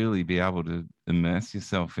really be able to immerse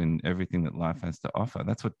yourself in everything that life has to offer.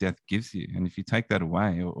 That's what death gives you. And if you take that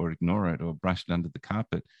away or ignore it or brush it under the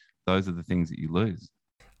carpet, those are the things that you lose.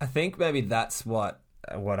 I think maybe that's what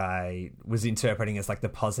I was interpreting as like the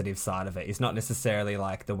positive side of it. It's not necessarily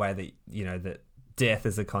like the way that, that death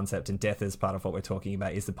as a concept and death as part of what we're talking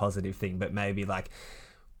about is the positive thing, but maybe like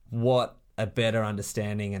what a better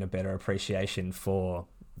understanding and a better appreciation for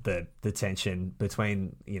the tension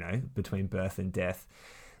between birth and death.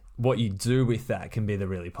 What you do with that can be the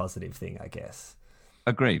really positive thing, I guess.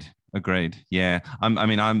 Agreed. Yeah. I'm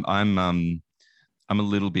a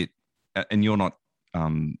little bit, and you're not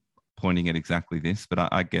pointing at exactly this,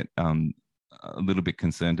 but I get a little bit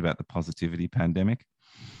concerned about the positivity pandemic.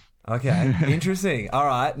 Okay, interesting. All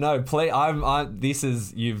right, no,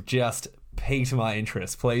 please. You've just piqued my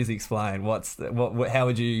interest. Please explain how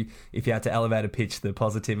would you, if you had to elevator pitch the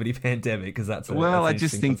positivity pandemic? Because I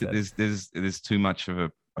just think concept. That there's too much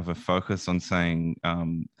of a focus on saying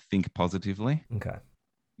think positively. Okay.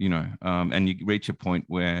 And you reach a point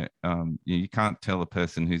where you can't tell a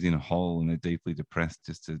person who's in a hole and they're deeply depressed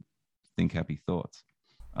just to think happy thoughts.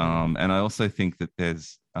 And I also think that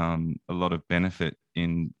there's a lot of benefit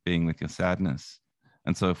in being with your sadness.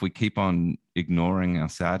 And so if we keep on ignoring our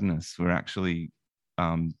sadness, we're actually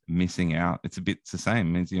missing out. It's the same.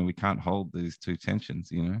 It means, we can't hold these two tensions,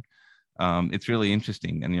 It's really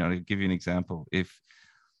interesting. And, to give you an example, if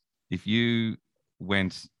you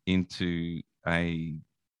went into a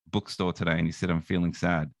bookstore today and you said, I'm feeling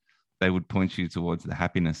sad, they would point you towards the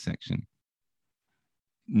happiness section.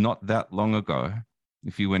 Not that long ago,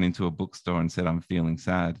 if you went into a bookstore and said, I'm feeling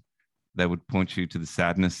sad, they would point you to the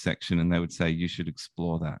sadness section and they would say, you should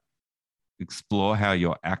explore that. Explore how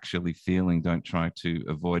you're actually feeling. Don't try to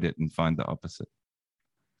avoid it and find the opposite.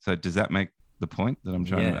 So does that make the point that I'm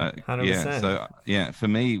trying to... 100%. Yeah. So, for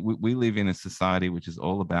me, we live in a society which is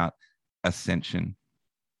all about ascension.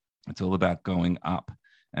 It's all about going up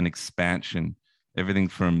and expansion. Everything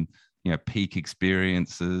from, peak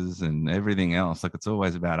experiences and everything else. Like, it's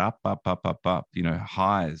always about up,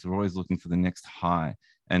 highs. We're always looking for the next high.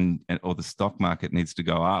 Or the stock market needs to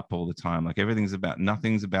go up all the time. Like,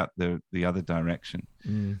 nothing's about the other direction.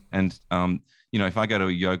 And, if I go to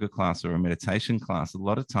a yoga class or a meditation class, a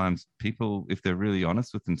lot of times people, if they're really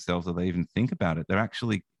honest with themselves or they even think about it, they're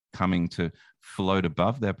actually coming to float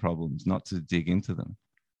above their problems, not to dig into them.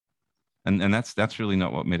 And that's really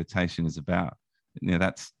not what meditation is about.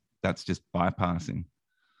 That's just bypassing.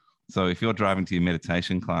 So if you're driving to your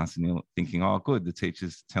meditation class and you're thinking, oh, good, the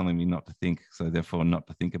teacher's telling me not to think, so therefore not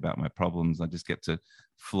to think about my problems, I just get to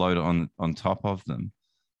float on top of them.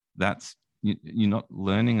 You're not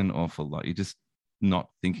learning an awful lot. You're just not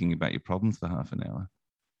thinking about your problems for half an hour,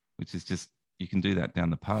 which is just, you can do that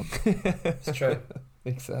down the pub. It's true.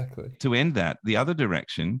 Exactly. To end that, the other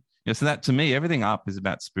direction, so that, to me, everything up is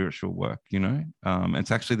about spiritual work,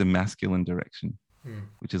 it's actually the masculine direction,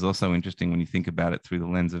 which is also interesting when you think about it through the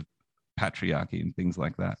lens of patriarchy and things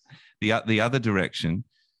like that. The other direction,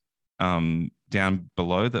 down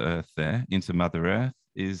below the earth there into Mother Earth,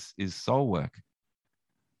 is soul work,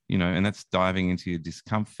 and that's diving into your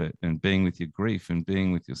discomfort and being with your grief and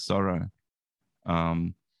being with your sorrow,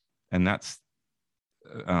 and that's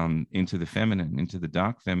into the feminine, into the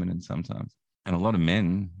dark feminine sometimes. And a lot of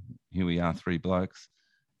men, here we are, three blokes,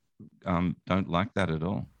 don't like that at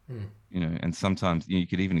all. And sometimes you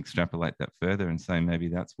could even extrapolate that further and say maybe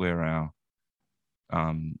that's where our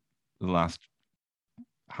the last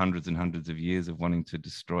hundreds and hundreds of years of wanting to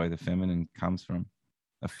destroy the feminine comes from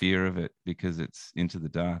a fear of it, because it's into the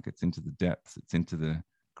dark, it's into the depths, it's into the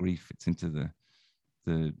grief, it's into the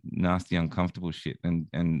nasty, uncomfortable shit.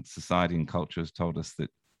 And society and culture has told us that,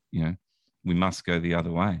 we must go the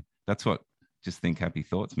other way. That's what just think happy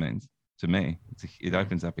thoughts means to me. It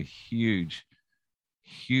opens up a huge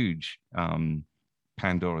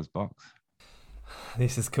Pandora's box.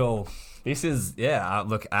 This is cool. This is,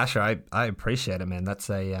 look, Asher, I appreciate it, man. That's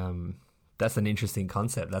an interesting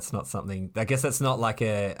concept. That's not something, I guess that's not like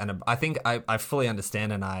I think I fully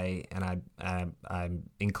understand, and I'm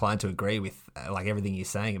inclined to agree with like everything you're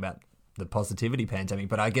saying about the positivity pandemic,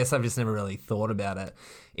 but I guess I've just never really thought about it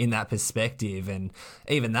in that perspective. And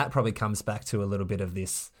even that probably comes back to a little bit of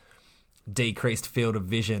this decreased field of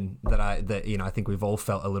vision that I think we've all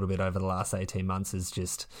felt a little bit over the last 18 months, is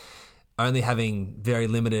just only having very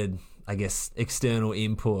limited, I guess, external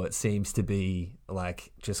input seems to be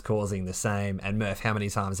like just causing the same. And Murph, how many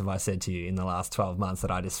times have I said to you in the last 12 months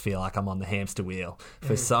that I just feel like I'm on the hamster wheel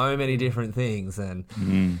for so many different things? And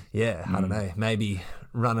I don't know, maybe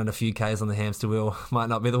running a few Ks on the hamster wheel might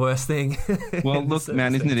not be the worst thing. Well, look,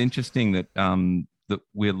 man, isn't it interesting that that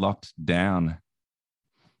we're locked down?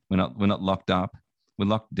 We're not locked up. We're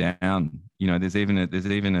locked down. There's even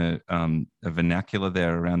a vernacular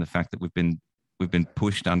there around the fact that we've been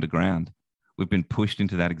pushed underground. We've been pushed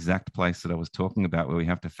into that exact place that I was talking about, where we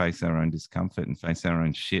have to face our own discomfort and face our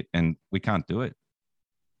own shit, and we can't do it.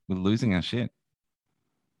 We're losing our shit.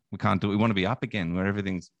 We can't do it. We want to be up again, where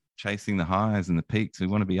everything's chasing the highs and the peaks. We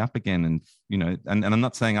want to be up again, and I'm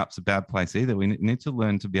not saying up's a bad place either. We need to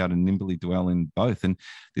learn to be able to nimbly dwell in both. And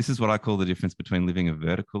this is what I call the difference between living a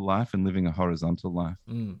vertical life and living a horizontal life,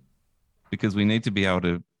 because we need to be able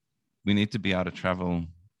to travel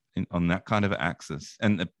on that kind of axis.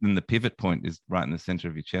 And the pivot point is right in the center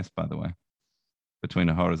of your chest, by the way, between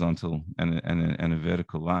a horizontal and a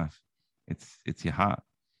vertical life. It's your heart.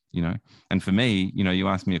 And for me, you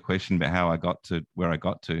asked me a question about how I got to where I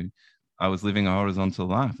got to. I was living a horizontal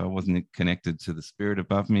life. I wasn't connected to the spirit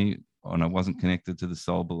above me, and I wasn't connected to the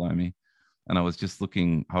soul below me. And I was just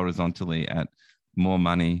looking horizontally at more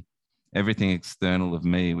money, everything external of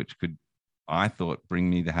me, which could, I thought, bring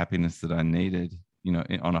me the happiness that I needed,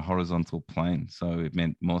 on a horizontal plane. So it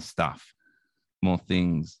meant more stuff, more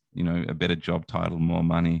things, a better job title, more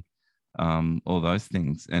money, all those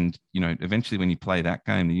things. And, eventually when you play that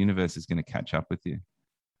game, the universe is going to catch up with you.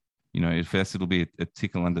 At first it'll be a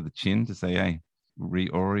tickle under the chin to say, hey,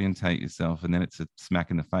 reorientate yourself. And then it's a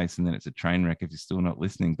smack in the face. And then it's a train wreck if you're still not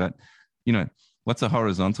listening. But, what's a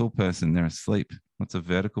horizontal person? They're asleep. What's a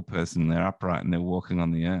vertical person? They're upright and they're walking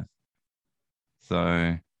on the earth.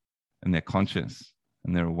 So, and they're conscious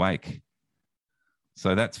and they're awake.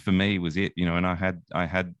 So that's, for me, was it, and I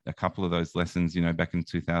had a couple of those lessons, back in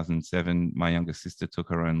 2007. My younger sister took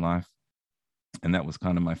her own life, and that was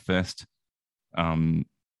kind of my first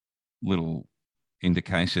little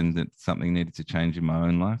indication that something needed to change in my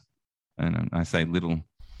own life. And I say little,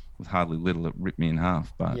 it was hardly little, it ripped me in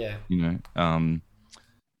half, but it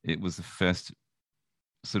was the first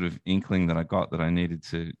sort of inkling that I got that I needed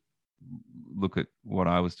to look at what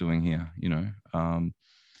I was doing here,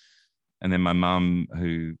 and then my mum,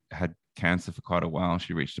 who had cancer for quite a while,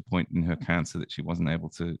 she reached a point in her cancer that she wasn't able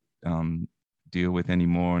to deal with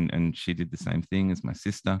anymore. And she did the same thing as my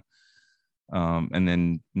sister. And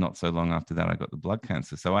then not so long after that, I got the blood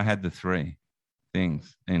cancer. So I had the three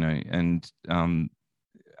things, and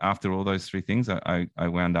after all those three things, I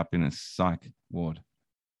wound up in a psych ward.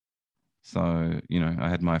 So, I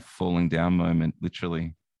had my falling down moment,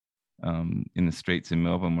 literally, in the streets in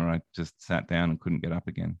Melbourne, where I just sat down and couldn't get up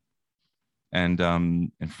again.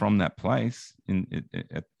 And from that place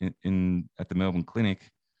at the Melbourne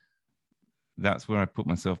clinic, that's where I put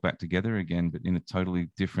myself back together again, but in a totally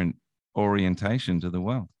different orientation to the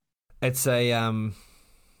world. It's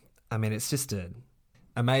it's just an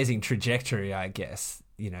amazing trajectory, I guess,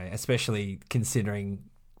 especially considering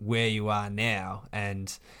where you are now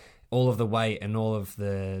and all of the weight and all of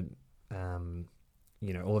the,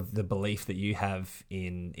 all of the belief that you have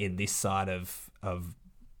in this side of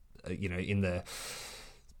in the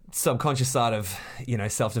subconscious side of,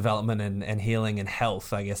 self-development and healing and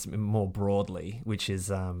health, I guess, more broadly, which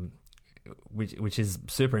is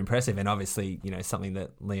super impressive. And obviously, something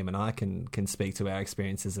that Liam and I can speak to, our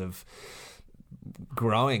experiences of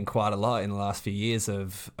growing quite a lot in the last few years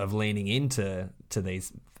of leaning into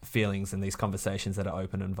these feelings and these conversations that are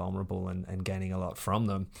open and vulnerable and gaining a lot from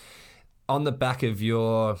them. on the back of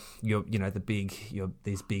your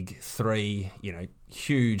these big three,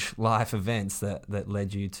 huge life events that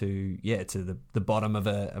led you to the bottom of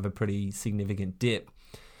a pretty significant dip.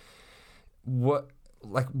 What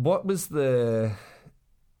was the,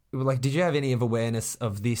 did you have any of awareness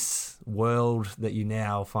of this world that you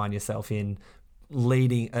now find yourself in,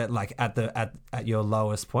 leading at your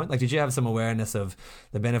lowest point? Like, did you have some awareness of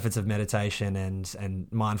the benefits of meditation and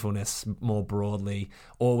mindfulness more broadly,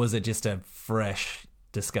 or was it just a fresh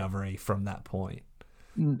discovery from that point?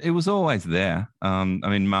 It was always there. I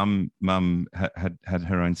mean, mum had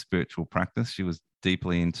her own spiritual practice. She was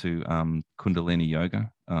deeply into Kundalini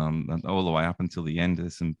yoga, all the way up until the end.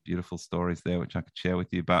 There's some beautiful stories there which I could share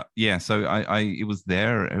with you. But yeah, so it was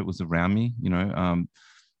there. It was around me.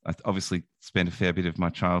 I obviously spent a fair bit of my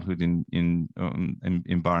childhood in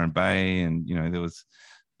Byron Bay, and there was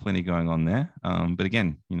plenty going on there. But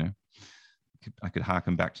again, I could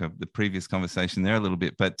harken back to the previous conversation there a little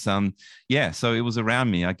bit. But so it was around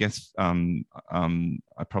me. I guess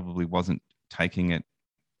I probably wasn't taking it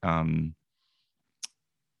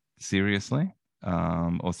seriously,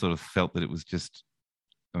 or sort of felt that it was just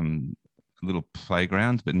a little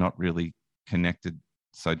playground, but not really connected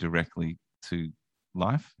so directly to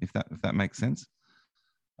life, if that makes sense.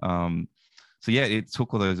 So yeah, it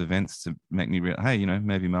took all those events to make me realize, hey,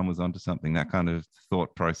 maybe mum was onto something. That kind of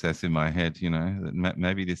thought process in my head, that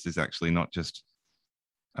maybe this is actually not just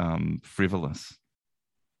frivolous,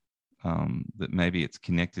 that maybe it's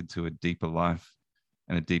connected to a deeper life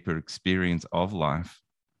and a deeper experience of life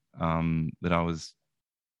that I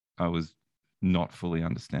was not fully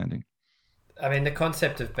understanding. I mean, the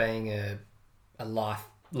concept of being a life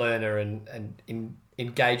learner and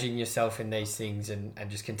engaging yourself in these things and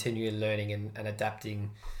just continually learning and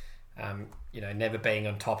adapting, never being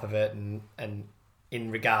on top of it and in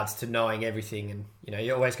regards to knowing everything, and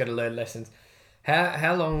you always got to learn lessons.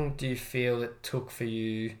 How long do you feel it took for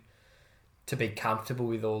you to be comfortable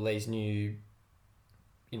with all these new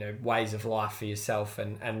ways of life for yourself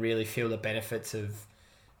and really feel the benefits of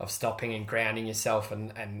stopping and grounding yourself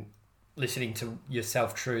and listening to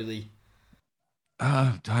yourself truly?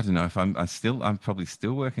 I don't know if I'm probably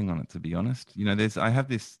still working on it, to be honest. I have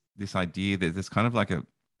this idea that there's kind of like a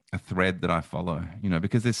thread that I follow,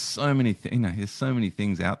 because there's so many there's so many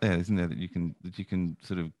things out there, isn't there, that you can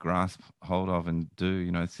sort of grasp hold of and do.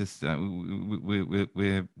 It's just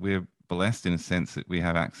we're blessed in a sense that we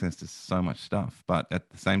have access to so much stuff, but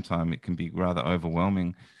at the same time it can be rather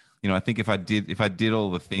overwhelming. I think if I did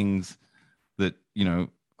all the things that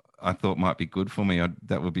I thought might be good for me,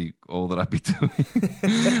 that would be all that I'd be doing.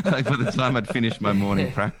 Like, by the time I'd finish my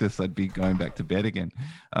morning practice, I'd be going back to bed again.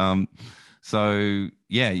 So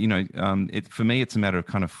yeah, for me, it's a matter of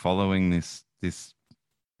kind of following this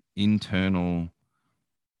internal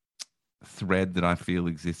thread that I feel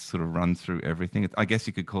exists, sort of runs through everything. I guess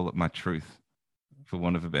you could call it my truth, for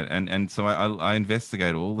want of a better. And so I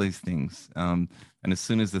investigate all these things. And as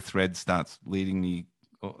soon as the thread starts leading me,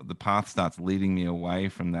 or the path starts leading me away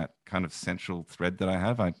from that kind of central thread that I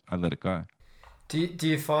have, I let it go. Do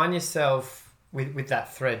you find yourself with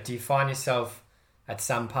that thread? Do you find yourself at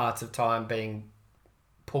some parts of time being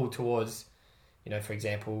pulled towards, for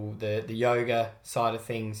example, the yoga side of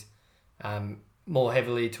things, more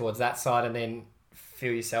heavily towards that side, and then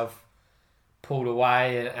feel yourself pulled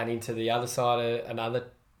away and into the other side, another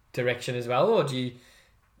direction as well? Or do you,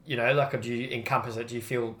 do you encompass it? Do you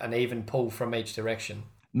feel an even pull from each direction?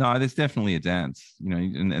 No, there's definitely a dance,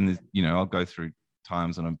 and I'll go through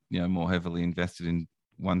times when I'm, more heavily invested in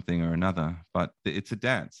one thing or another, but it's a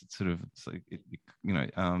dance. It's like,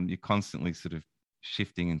 you're constantly sort of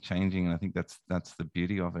shifting and changing. And I think that's the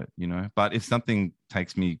beauty of it, but if something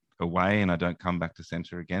takes me away and I don't come back to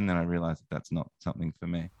center again, then I realize that that's not something for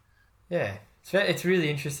me. Yeah. It's really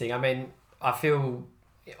interesting. I mean, I feel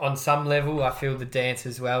on some level, I feel the dance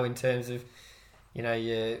as well, in terms of,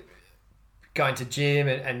 you're going to gym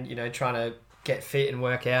and trying to get fit and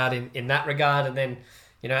work out in that regard. And then,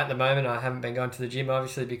 at the moment I haven't been going to the gym,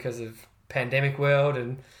 obviously, because of pandemic world,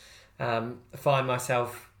 and find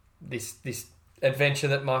myself this adventure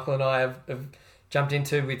that Michael and I have jumped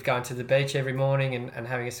into, with going to the beach every morning and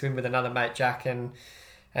having a swim with another mate, Jack, and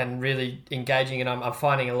really engaging. And I'm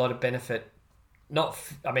finding a lot of benefit,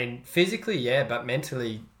 physically, yeah, but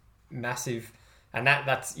mentally massive. And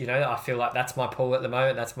that's I feel like that's my pull at the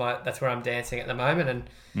moment. That's where I'm dancing at the moment.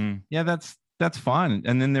 And yeah, that's fine.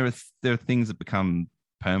 And then there are things that become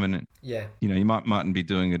permanent. Yeah, you mightn't be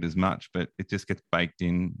doing it as much, but it just gets baked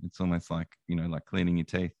in. It's almost like like cleaning your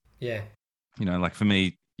teeth. Yeah, like for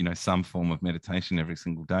me, some form of meditation every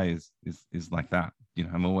single day is like that.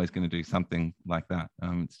 I'm always going to do something like that.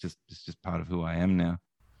 It's just part of who I am now.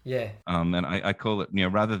 Yeah. And I call it,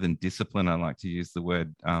 rather than discipline, I like to use the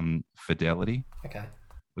word fidelity. Okay.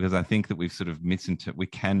 Because I think that we've sort of we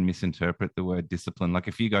can misinterpret the word discipline. Like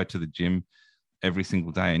if you go to the gym every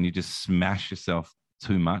single day and you just smash yourself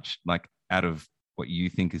too much, like out of what you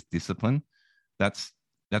think is discipline, that's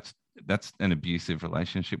an abusive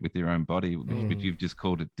relationship with your own body, but you've just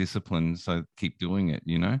called it discipline. So keep doing it,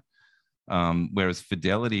 whereas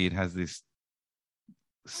fidelity, it has this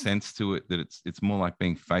sense to it that it's more like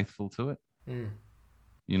being faithful to it.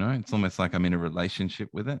 It's almost like I'm in a relationship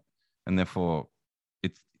with it, and therefore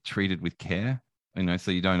it's treated with care, so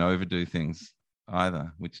you don't overdo things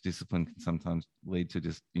either, which discipline can sometimes lead to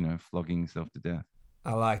just, flogging yourself to death.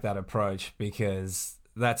 I like that approach, because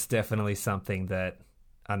that's definitely something that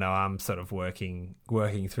I know I'm sort of working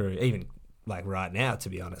through, even like right now, to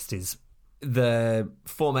be honest, is the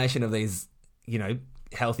formation of these,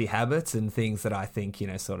 healthy habits and things that I think,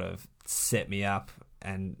 sort of set me up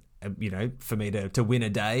and, for me to win a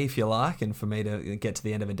day, if you like, and for me to get to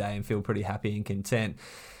the end of a day and feel pretty happy and content.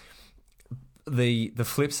 The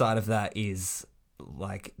flip side of that is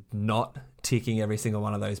like not ticking every single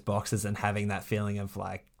one of those boxes and having that feeling of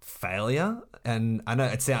like failure. And I know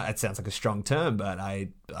it sounds like a strong term, but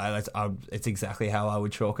it's exactly how I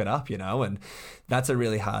would chalk it up, and that's a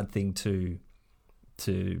really hard thing to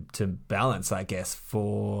balance, I guess,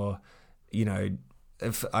 for,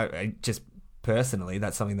 if I just personally,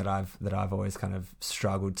 that's something that I've always kind of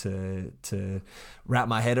struggled to wrap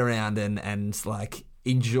my head around and like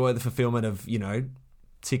enjoy the fulfillment of,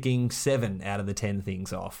 ticking 7 out of the 10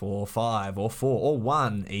 things off, or 5 or 4 or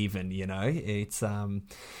 1 even, it's and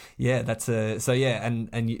I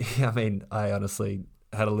mean, I honestly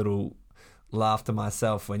had a little laugh to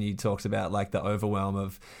myself when you talked about like the overwhelm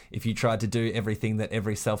of, if you tried to do everything that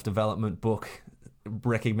every self-development book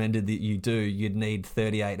recommended that you do, you'd need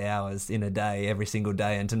 38 hours in a day every single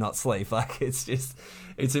day and to not sleep. Like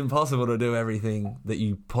it's impossible to do everything that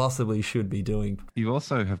you possibly should be doing. You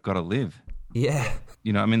also have got to live. Yeah.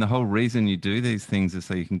 The whole reason you do these things is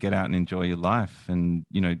so you can get out and enjoy your life. And,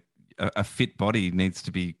 a fit body needs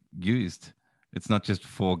to be used. It's not just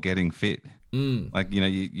for getting fit. Like,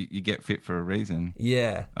 you get fit for a reason.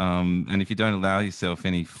 Yeah. And if you don't allow yourself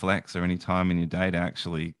any flex or any time in your day to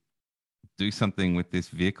actually do something with this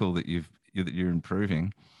vehicle that you're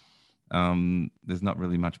improving, there's not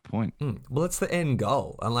really much point. Well, it's the end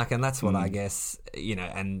goal, and that's what I guess,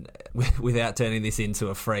 and without turning this into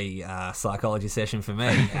a free psychology session for me,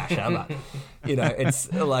 Asha, but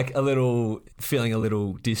it's like feeling a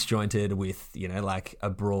little disjointed with like a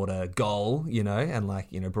broader goal, and like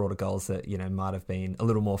broader goals that might have been a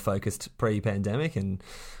little more focused pre-pandemic, and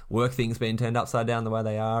work things being turned upside down the way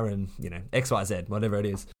they are, and XYZ, whatever it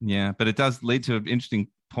is. Yeah, but it does lead to an interesting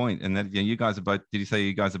point, and that you guys are both, did you say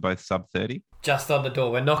you guys are both sub 30? Just on the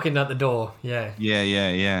door. We're knocking at the door. Yeah.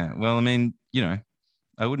 Well, I mean,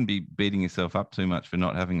 I wouldn't be beating yourself up too much for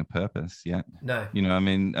not having a purpose yet. No. A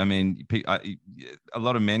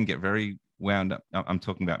lot of men get very wound up. I'm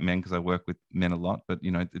talking about men because I work with men a lot, but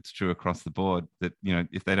it's true across the board that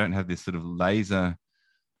if they don't have this sort of laser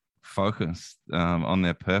focus on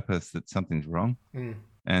their purpose, that something's wrong.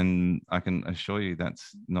 And I can assure you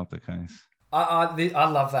that's not the case. I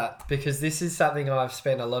love that, because this is something I've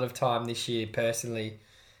spent a lot of time this year personally,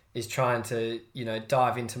 is trying to,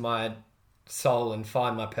 dive into my soul and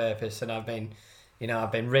find my purpose. And I've been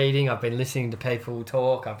reading, I've been listening to people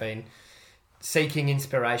talk, I've been seeking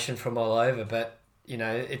inspiration from all over. But,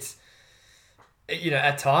 it's,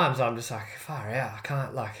 at times I'm just like, far out, I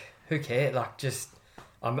can't, like, who cares? Like, just,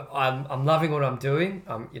 I'm loving what I'm doing.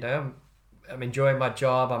 I'm enjoying my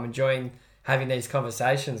job. I'm enjoying having these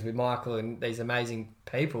conversations with Michael and these amazing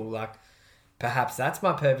people. Like, perhaps that's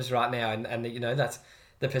my purpose right now. And that's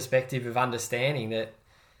the perspective of understanding that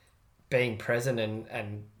being present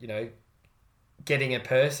and getting a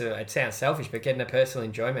personal, it sounds selfish, but getting a personal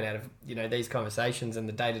enjoyment out of, these conversations and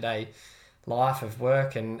the day-to-day life of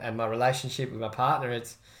work and my relationship with my partner.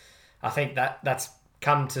 I think that's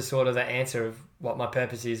come to sort of the answer of what my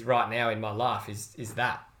purpose is right now in my life is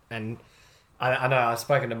that. And I know I've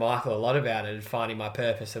spoken to Michael a lot about it and finding my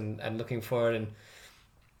purpose and looking for it. And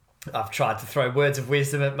I've tried to throw words of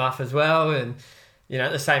wisdom at Muff as well. And,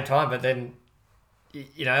 at the same time, but then,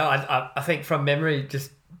 I think from memory,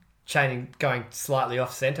 just going slightly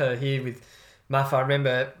off center here with Muff, I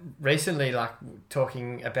remember recently, like,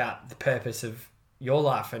 talking about the purpose of your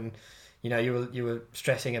life, and, you were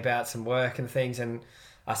stressing about some work and things. And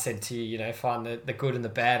I said to you, find the good and the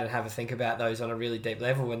bad and have a think about those on a really deep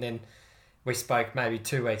level. And then we spoke maybe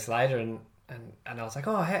 2 weeks later, and I was like,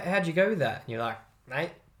 oh, how'd you go with that? And you're like, mate,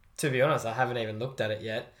 to be honest, I haven't even looked at it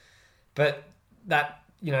yet. But that,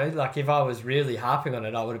 like if I was really harping on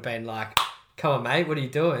it, I would have been like, come on, mate, what are you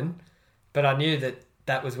doing? But I knew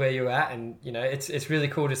that was where you were at. And, it's really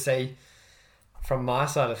cool to see from my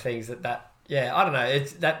side of things that I don't know,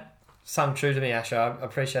 that sung true to me, Asher. I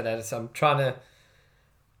appreciate that. So I'm trying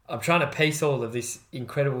to piece all of this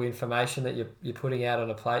incredible information that you're putting out on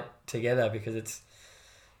a plate together, because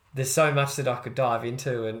there's so much that I could dive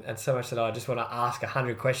into and so much that I just want to ask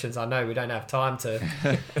 100 questions. I know we don't have time to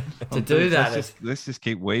do that. Let's just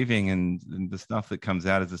keep weaving, and the stuff that comes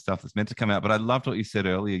out is the stuff that's meant to come out. But I loved what you said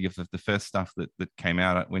earlier, the first stuff that came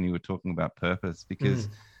out when you were talking about purpose, because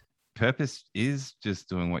purpose is just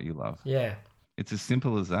doing what you love. Yeah. It's as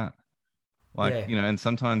simple as that. And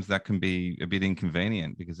sometimes that can be a bit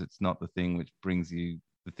inconvenient because it's not the thing which brings you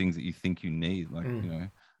the things that you think you need,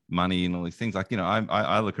 money and all these things. I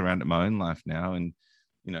look around at my own life now, and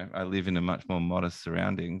I live in a much more modest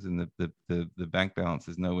surroundings, and the bank balance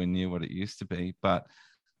is nowhere near what it used to be, but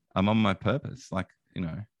I'm on my purpose, and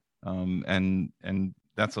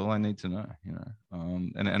that's all I need to know,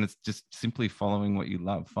 and it's just simply following what you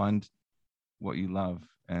love. Find what you love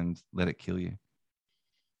and let it kill you,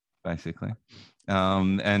 basically.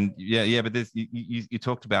 But there's you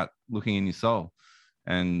talked about looking in your soul,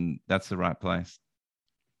 and that's the right place,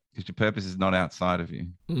 because your purpose is not outside of you.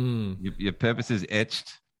 Your purpose is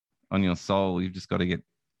etched on your soul. You've just got to get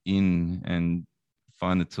in and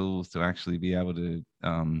find the tools to actually be able to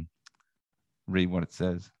read what it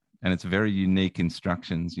says. And it's very unique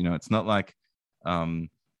instructions. It's not like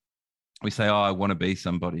we say, oh, I want to be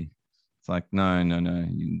somebody. It's like, no.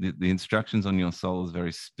 The instructions on your soul is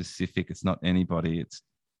very specific. It's not anybody.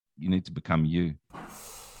 You need to become you.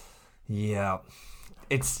 Yeah.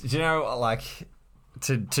 It's, to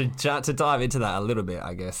dive into that a little bit,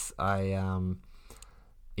 I guess. So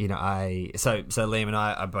Liam and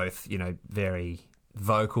I are both, very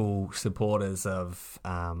vocal supporters of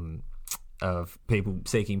people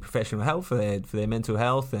seeking professional help for their mental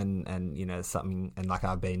health, and something, and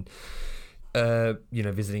I've been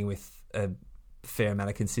visiting with a fair amount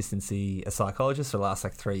of consistency a psychologist for the last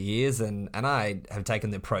 3 years, and I have taken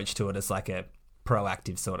the approach to it as a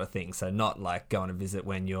proactive sort of thing. So not going to visit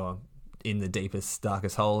when you're in the deepest,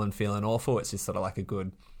 darkest hole and feeling awful. It's just sort of a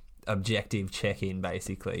good objective check-in,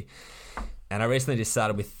 basically. And I recently just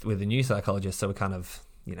started with a new psychologist, so we're kind of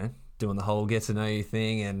doing the whole get to know you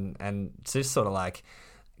thing, and just sort of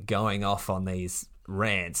going off on these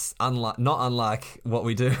rants, not unlike what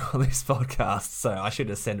we do on this podcast. So I should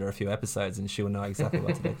just send her a few episodes and she'll know exactly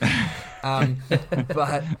what to do.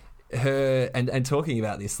 But her and talking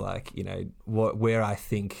about this, where I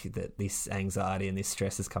think that this anxiety and this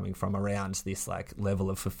stress is coming from around this level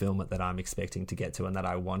of fulfillment that I'm expecting to get to and that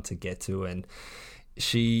I want to get to. And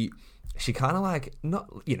she kind of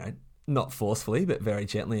not forcefully, but very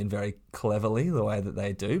gently and very cleverly, the way that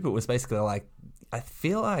they do, but was basically I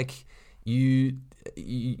feel like you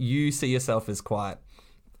see yourself as quite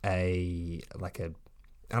I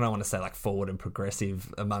don't want to say forward and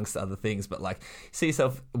progressive amongst other things, but see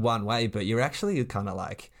yourself one way, but you're actually kind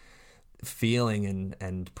of feeling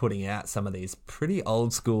and putting out some of these pretty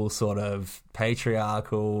old school sort of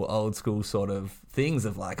patriarchal, old school sort of things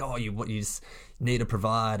of you just need to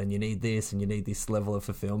provide, and you need this, and you need this level of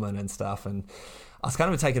fulfillment and stuff. And I was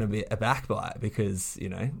kind of taken a bit aback by it, because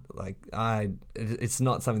it's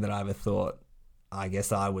not something that I ever thought I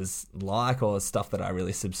guess I was or stuff that I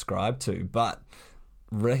really subscribed to, but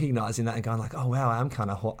recognizing that and going oh wow, I'm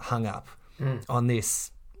kind of hung up on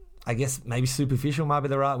this. I guess maybe superficial might be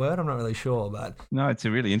the right word. I'm not really sure, but no, it's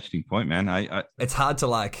a really interesting point, man. It's hard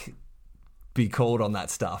to be called on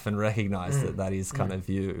that stuff and recognize that is kind of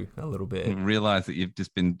you a little bit. And realize that you've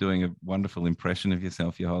just been doing a wonderful impression of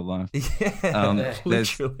yourself your whole life. Yeah,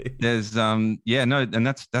 literally. And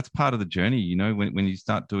that's part of the journey. When you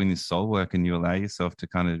start doing this soul work and you allow yourself to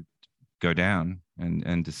kind of go down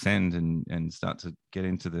and descend and start to get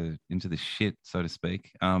into the shit, so to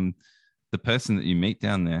speak. The person that you meet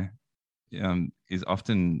down there is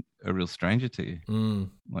often a real stranger to you.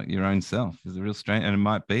 Your own self is a real stranger, and it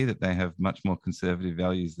might be that they have much more conservative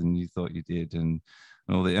values than you thought you did, and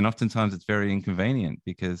all that. And oftentimes it's very inconvenient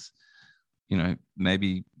because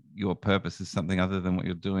maybe your purpose is something other than what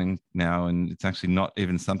you're doing now, and it's actually not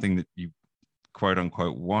even something that you quote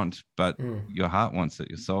unquote want, but your heart wants it,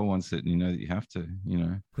 your soul wants it, and you know that you have to,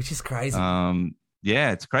 which is crazy.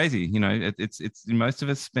 Yeah, it's crazy. It's most of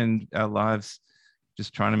us spend our lives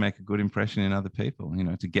just trying to make a good impression in other people,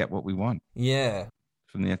 to get what we want. Yeah,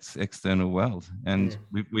 from the external world, and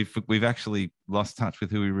we've actually lost touch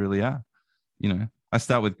with who we really are. I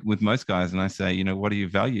start with most guys, and I say, what are your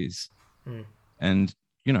values? And,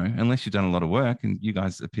 unless you've done a lot of work, and you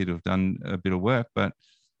guys appear to have done a bit of work, but,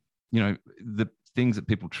 the things that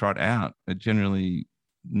people trot out are generally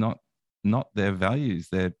not their values,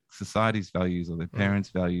 their society's values or their parents'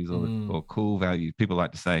 values or cool values. People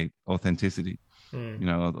like to say authenticity,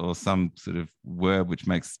 or some sort of word which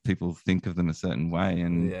makes people think of them a certain way.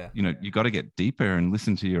 And, you got to get deeper and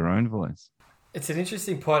listen to your own voice. It's an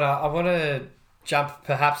interesting point. I want to jump,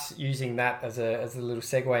 perhaps using that as a little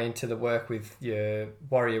segue into the work with your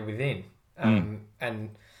Warrior Within, and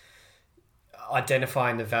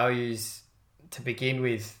identifying the values to begin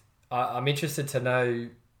with. I'm interested to know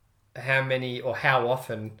how many or how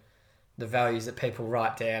often the values that people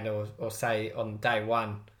write down or say on day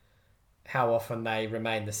one, how often they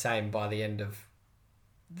remain the same by the end of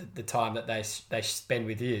the time that they spend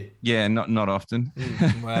with you. Yeah, not often.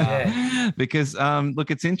 Wow. Yeah. Because look,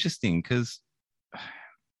 it's interesting because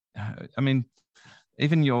I mean,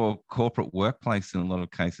 even your corporate workplace in a lot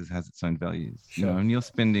of cases has its own values. Sure. And you're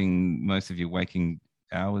spending most of your waking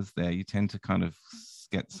hours there, you tend to kind of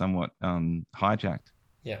get somewhat hijacked.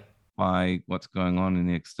 Yeah. By what's going on in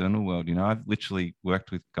the external world. I've literally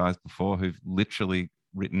worked with guys before who've literally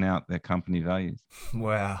written out their company values.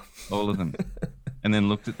 Wow. All of them. And then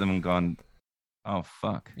looked at them and gone, oh,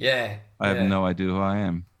 fuck. Yeah. I have no idea who I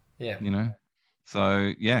am. Yeah.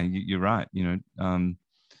 So, yeah, you're right.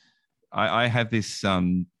 I have this,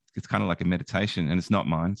 it's kind of like a meditation, and it's not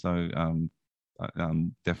mine. So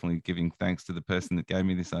I'm definitely giving thanks to the person that gave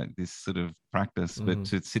me this sort of practice, but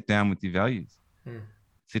to sit down with your values.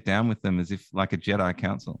 Sit down with them as if like a Jedi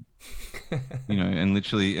council, and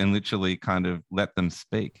literally kind of let them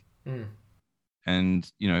speak.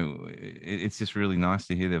 And, it's just really nice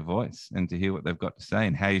to hear their voice and to hear what they've got to say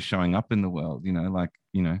and how you're showing up in the world,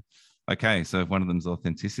 okay, so if one of them's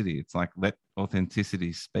authenticity, it's like, let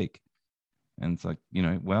authenticity speak. And it's like,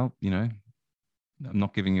 I'm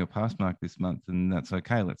not giving you a pass mark this month, and that's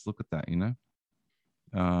okay. Let's look at that,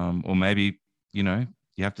 or maybe,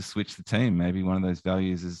 you have to switch the team. Maybe one of those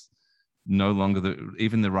values is no longer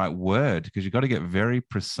even the right word, because you've got to get very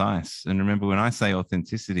precise. And remember, when I say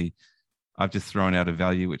authenticity, I've just thrown out a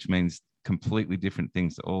value which means completely different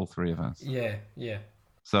things to all three of us. Yeah, yeah.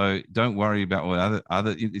 So don't worry about what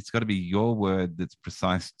other. It's got to be your word that's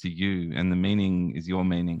precise to you, and the meaning is your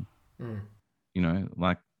meaning.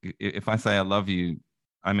 Like if I say I love you,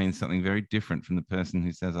 I mean something very different from the person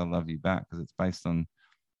who says I love you back, because it's based on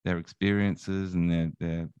their experiences and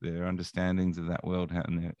their understandings of that world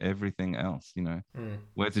and everything else.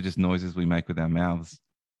 Words are just noises we make with our mouths.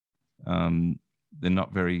 They're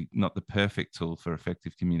not the perfect tool for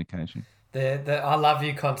effective communication. The I love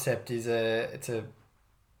you concept is it's a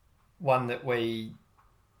one that we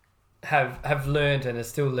have learned and are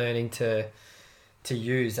still learning to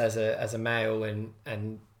use as a male,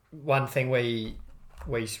 and one thing we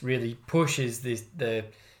really push is the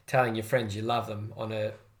telling your friends you love them on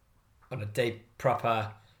a deep,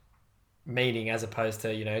 proper meaning, as opposed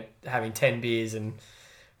to, having 10 beers and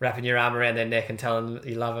wrapping your arm around their neck and telling them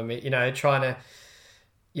you love them, trying to,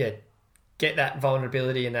 get that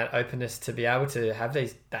vulnerability and that openness to be able to have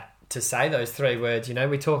to say those three words.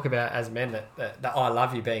 We talk about as men that I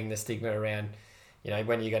love you being the stigma around,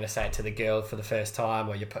 when you're going to say it to the girl for the first time,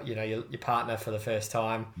 or your partner for the first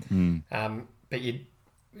time. But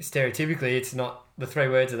stereotypically, it's not, the three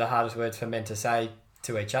words are the hardest words for men to say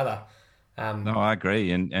to each other. No, I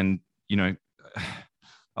agree. And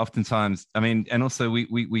oftentimes, I mean, and also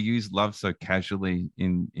we use love so casually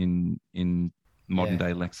in modern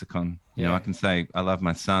day lexicon. I can say I love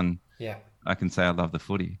my son. Yeah. I can say I love the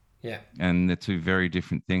footy. Yeah. And they're two very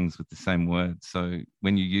different things with the same word. So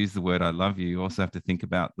when you use the word I love you, you also have to think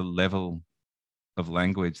about the level of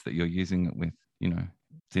language that you're using it with.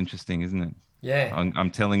 It's interesting, isn't it? Yeah.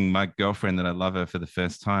 I'm telling my girlfriend that I love her for the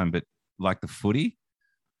first time, but like the footy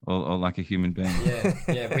or like a human being. Yeah.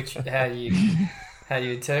 Yeah. Which, how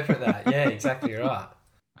you interpret that. Yeah, exactly right.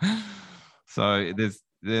 So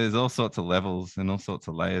there's all sorts of levels and all sorts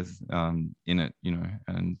of layers in it,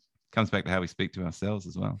 and comes back to how we speak to ourselves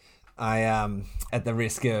as well. I at the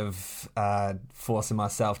risk of forcing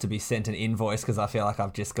myself to be sent an invoice because I feel like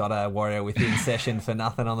I've just got a Warrior Within session for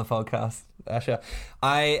nothing on the podcast, Asher.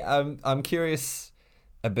 I'm curious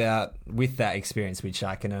about, with that experience, which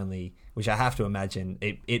I have to imagine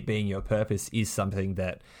it being your purpose is something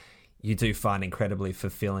that you do find incredibly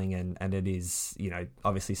fulfilling, and it is,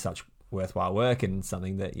 obviously such worthwhile work, and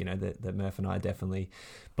something that that Murph and I definitely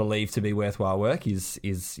believe to be worthwhile work is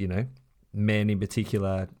men in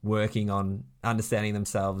particular working on understanding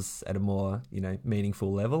themselves at a more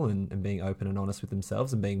meaningful level, and being open and honest with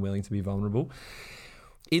themselves and being willing to be vulnerable.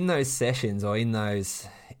 In those sessions or in those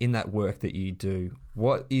in that work that you do,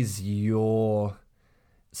 what is your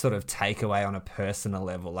sort of takeaway on a personal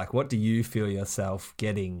level? Like, what do you feel yourself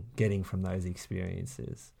getting from those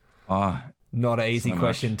experiences? Not an easy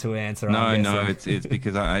question to answer. No, it's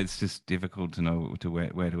because it's just difficult to know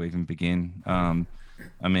where to even begin.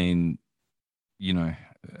 I mean, you know,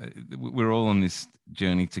 we're all on this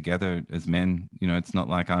journey together as men. You know, it's not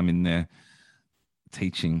like I'm in there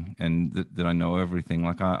teaching and that I know everything.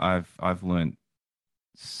 Like I've learned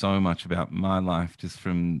so much about my life just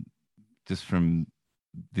from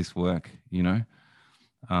this work, you know.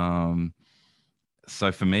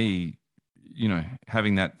 So for me, you know,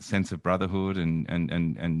 having that sense of brotherhood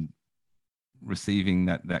and receiving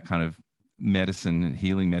that kind of medicine and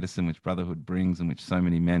healing medicine which brotherhood brings and which so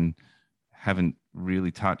many men haven't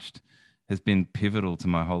really touched has been pivotal to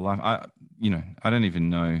my whole life. I don't even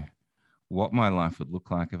know what my life would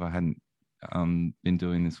look like if I hadn't been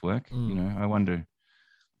doing this work. You know, I wonder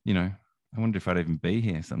if I'd even be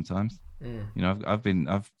here sometimes. You know, I've been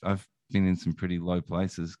in some pretty low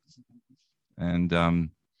places, and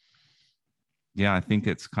I think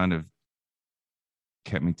it's kind of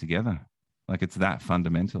kept me together. Like, it's that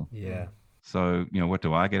fundamental. Yeah. So, you know, what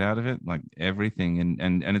do I get out of it? Like, everything.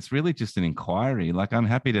 And it's really just an inquiry. Like, I'm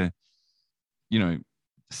happy to, you know,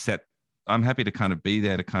 I'm happy to kind of be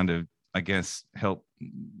there to kind of, I guess, help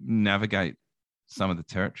navigate some of the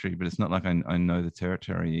territory, but it's not like I know the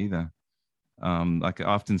territory either. Like I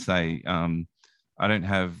often say, I don't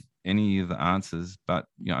have any of the answers, but,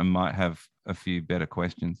 you know, I might have a few better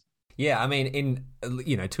questions. Yeah, I mean,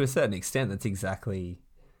 to a certain extent, that's exactly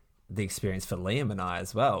the experience for Liam and I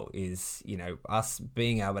as well, is, you know, us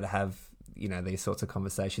being able to have, you know, these sorts of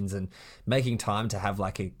conversations and making time to have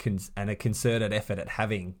like a concerted effort at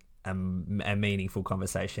having a meaningful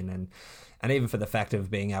conversation, and even for the fact of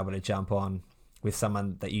being able to jump on with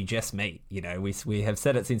someone that you just meet. You know, we have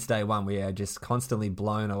said it since day one. We are just constantly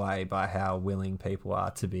blown away by how willing people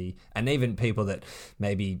are to be, and even people that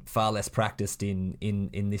may be far less practiced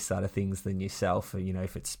in this side of things than yourself. Or, you know,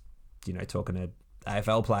 if it's, you know, talking to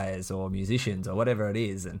AFL players or musicians or whatever it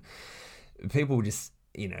is, and people just,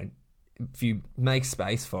 you know, if you make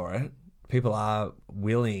space for it, people are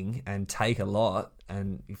willing and take a lot,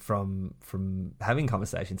 and from having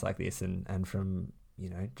conversations like this, and from, you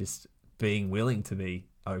know, just being willing to be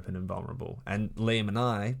open and vulnerable. And Liam and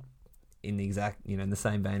I, in the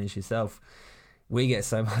same vein as yourself, we get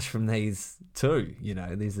so much from these too. You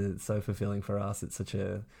know, these are so fulfilling for us. It's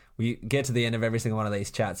we get to the end of every single one of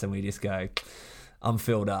these chats and we just go, I'm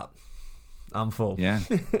filled up. I'm full. Yeah.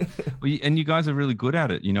 Well, and you guys are really good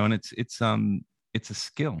at it, you know, and it's a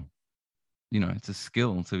skill. You know, it's a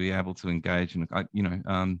skill to be able to engage. And I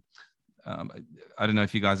don't know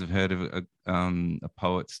if you guys have heard of a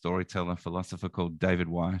poet, storyteller, philosopher called David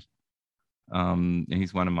Whyte.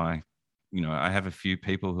 He's one of my, you know, I have a few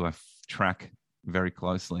people who I track very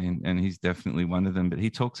closely, and he's definitely one of them. But he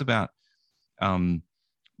talks about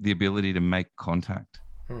the ability to make contact,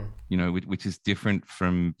 you know, which is different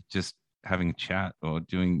from just having a chat or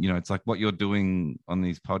doing, you know, it's like what you're doing on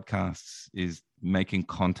these podcasts is making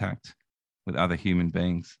contact with other human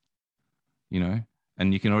beings, you know.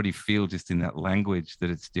 And you can already feel just in that language that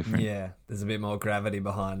it's different. Yeah, there's a bit more gravity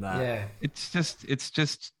behind that. Yeah, it's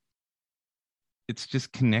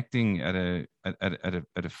just connecting at a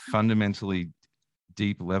fundamentally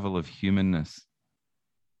deep level of humanness,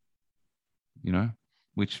 you know,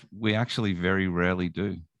 which we actually very rarely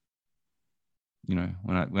do. You know,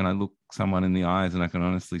 when I look someone in the eyes and I can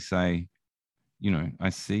honestly say, you know, I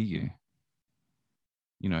see you,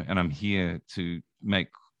 you know, and I'm here to make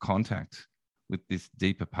contact with this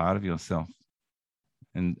deeper part of yourself.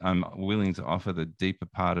 And I'm willing to offer the deeper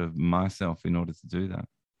part of myself in order to do that.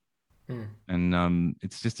 And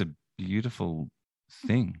it's just a beautiful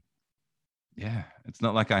thing. Yeah. It's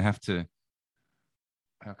not like I have to,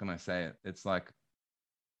 how can I say it? It's like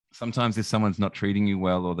sometimes if someone's not treating you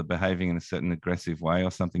well or they're behaving in a certain aggressive way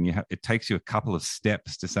or something, it takes you a couple of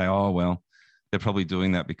steps to say, oh, well, they're probably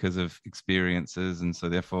doing that because of experiences. And so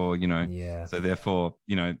therefore, you know, you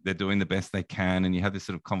know, they're doing the best they can. And you have this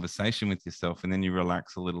sort of conversation with yourself, and then you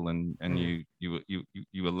relax a little and you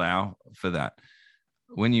allow for that.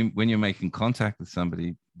 When you're making contact with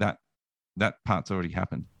somebody, that part's already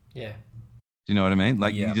happened. Yeah. Do you know what I mean?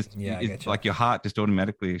 Like it's like your heart just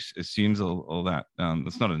automatically assumes all that.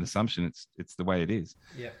 It's not an assumption. It's the way it is.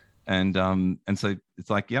 Yeah. And so it's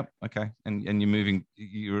like, yep, okay. And you're moving,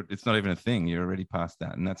 it's not even a thing. You're already past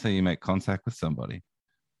that. And that's how you make contact with somebody.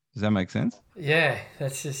 Does that make sense? Yeah,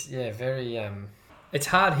 that's just, very, it's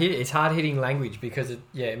hard hitting language because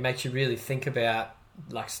it makes you really think about,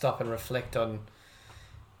 like, stop and reflect on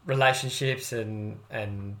relationships and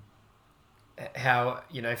how,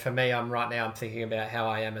 for me, I'm thinking about how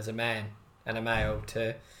I am as a man and a male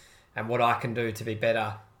and what I can do to be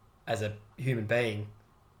better as a human being,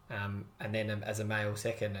 and then as a male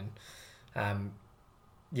second. And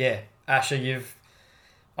Asher,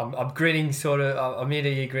 I'm grinning sort of. I'm ear to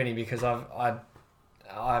ear grinning because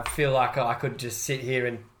I feel like I could just sit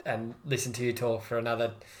here and listen to you talk for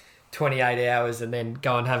another 28 hours and then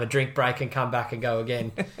go and have a drink break and come back and go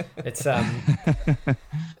again. It's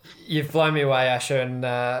you've blown me away, Asher, and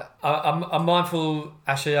I'm mindful,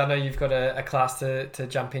 Asher. I know you've got a class to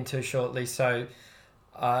jump into shortly, so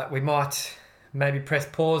we might maybe press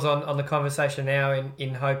pause on the conversation now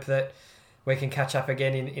in hope that we can catch up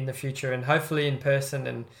again in the future, and hopefully in person,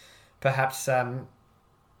 and perhaps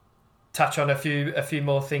touch on a few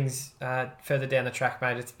more things further down the track,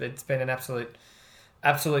 mate. It's been an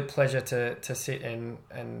absolute pleasure to sit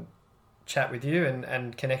and chat with you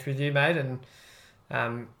and connect with you, mate. And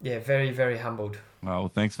very, very humbled. Well,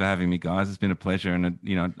 thanks for having me, guys. It's been a pleasure, and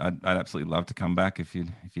I'd absolutely love to come back if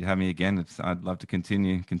you'd have me again. I'd love to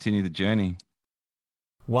continue the journey.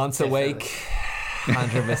 Once Definitely. A week,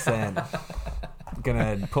 100%.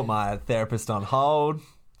 Gonna put my therapist on hold.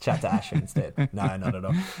 Chat to Asher instead. No, not at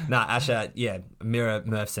all. No, Asher, mirror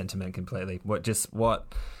Murph's sentiment completely.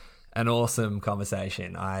 What an awesome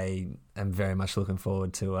conversation. I am very much looking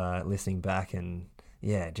forward to listening back and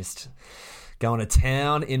just going to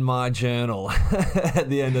town in my journal at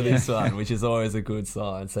the end of this one, which is always a good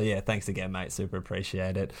sign. So thanks again, mate. Super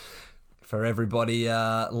appreciate it. For everybody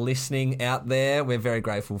listening out there, we're very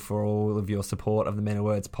grateful for all of your support of the Men of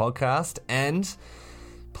Words podcast, and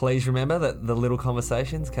please remember that the little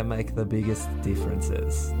conversations can make the biggest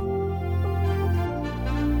differences.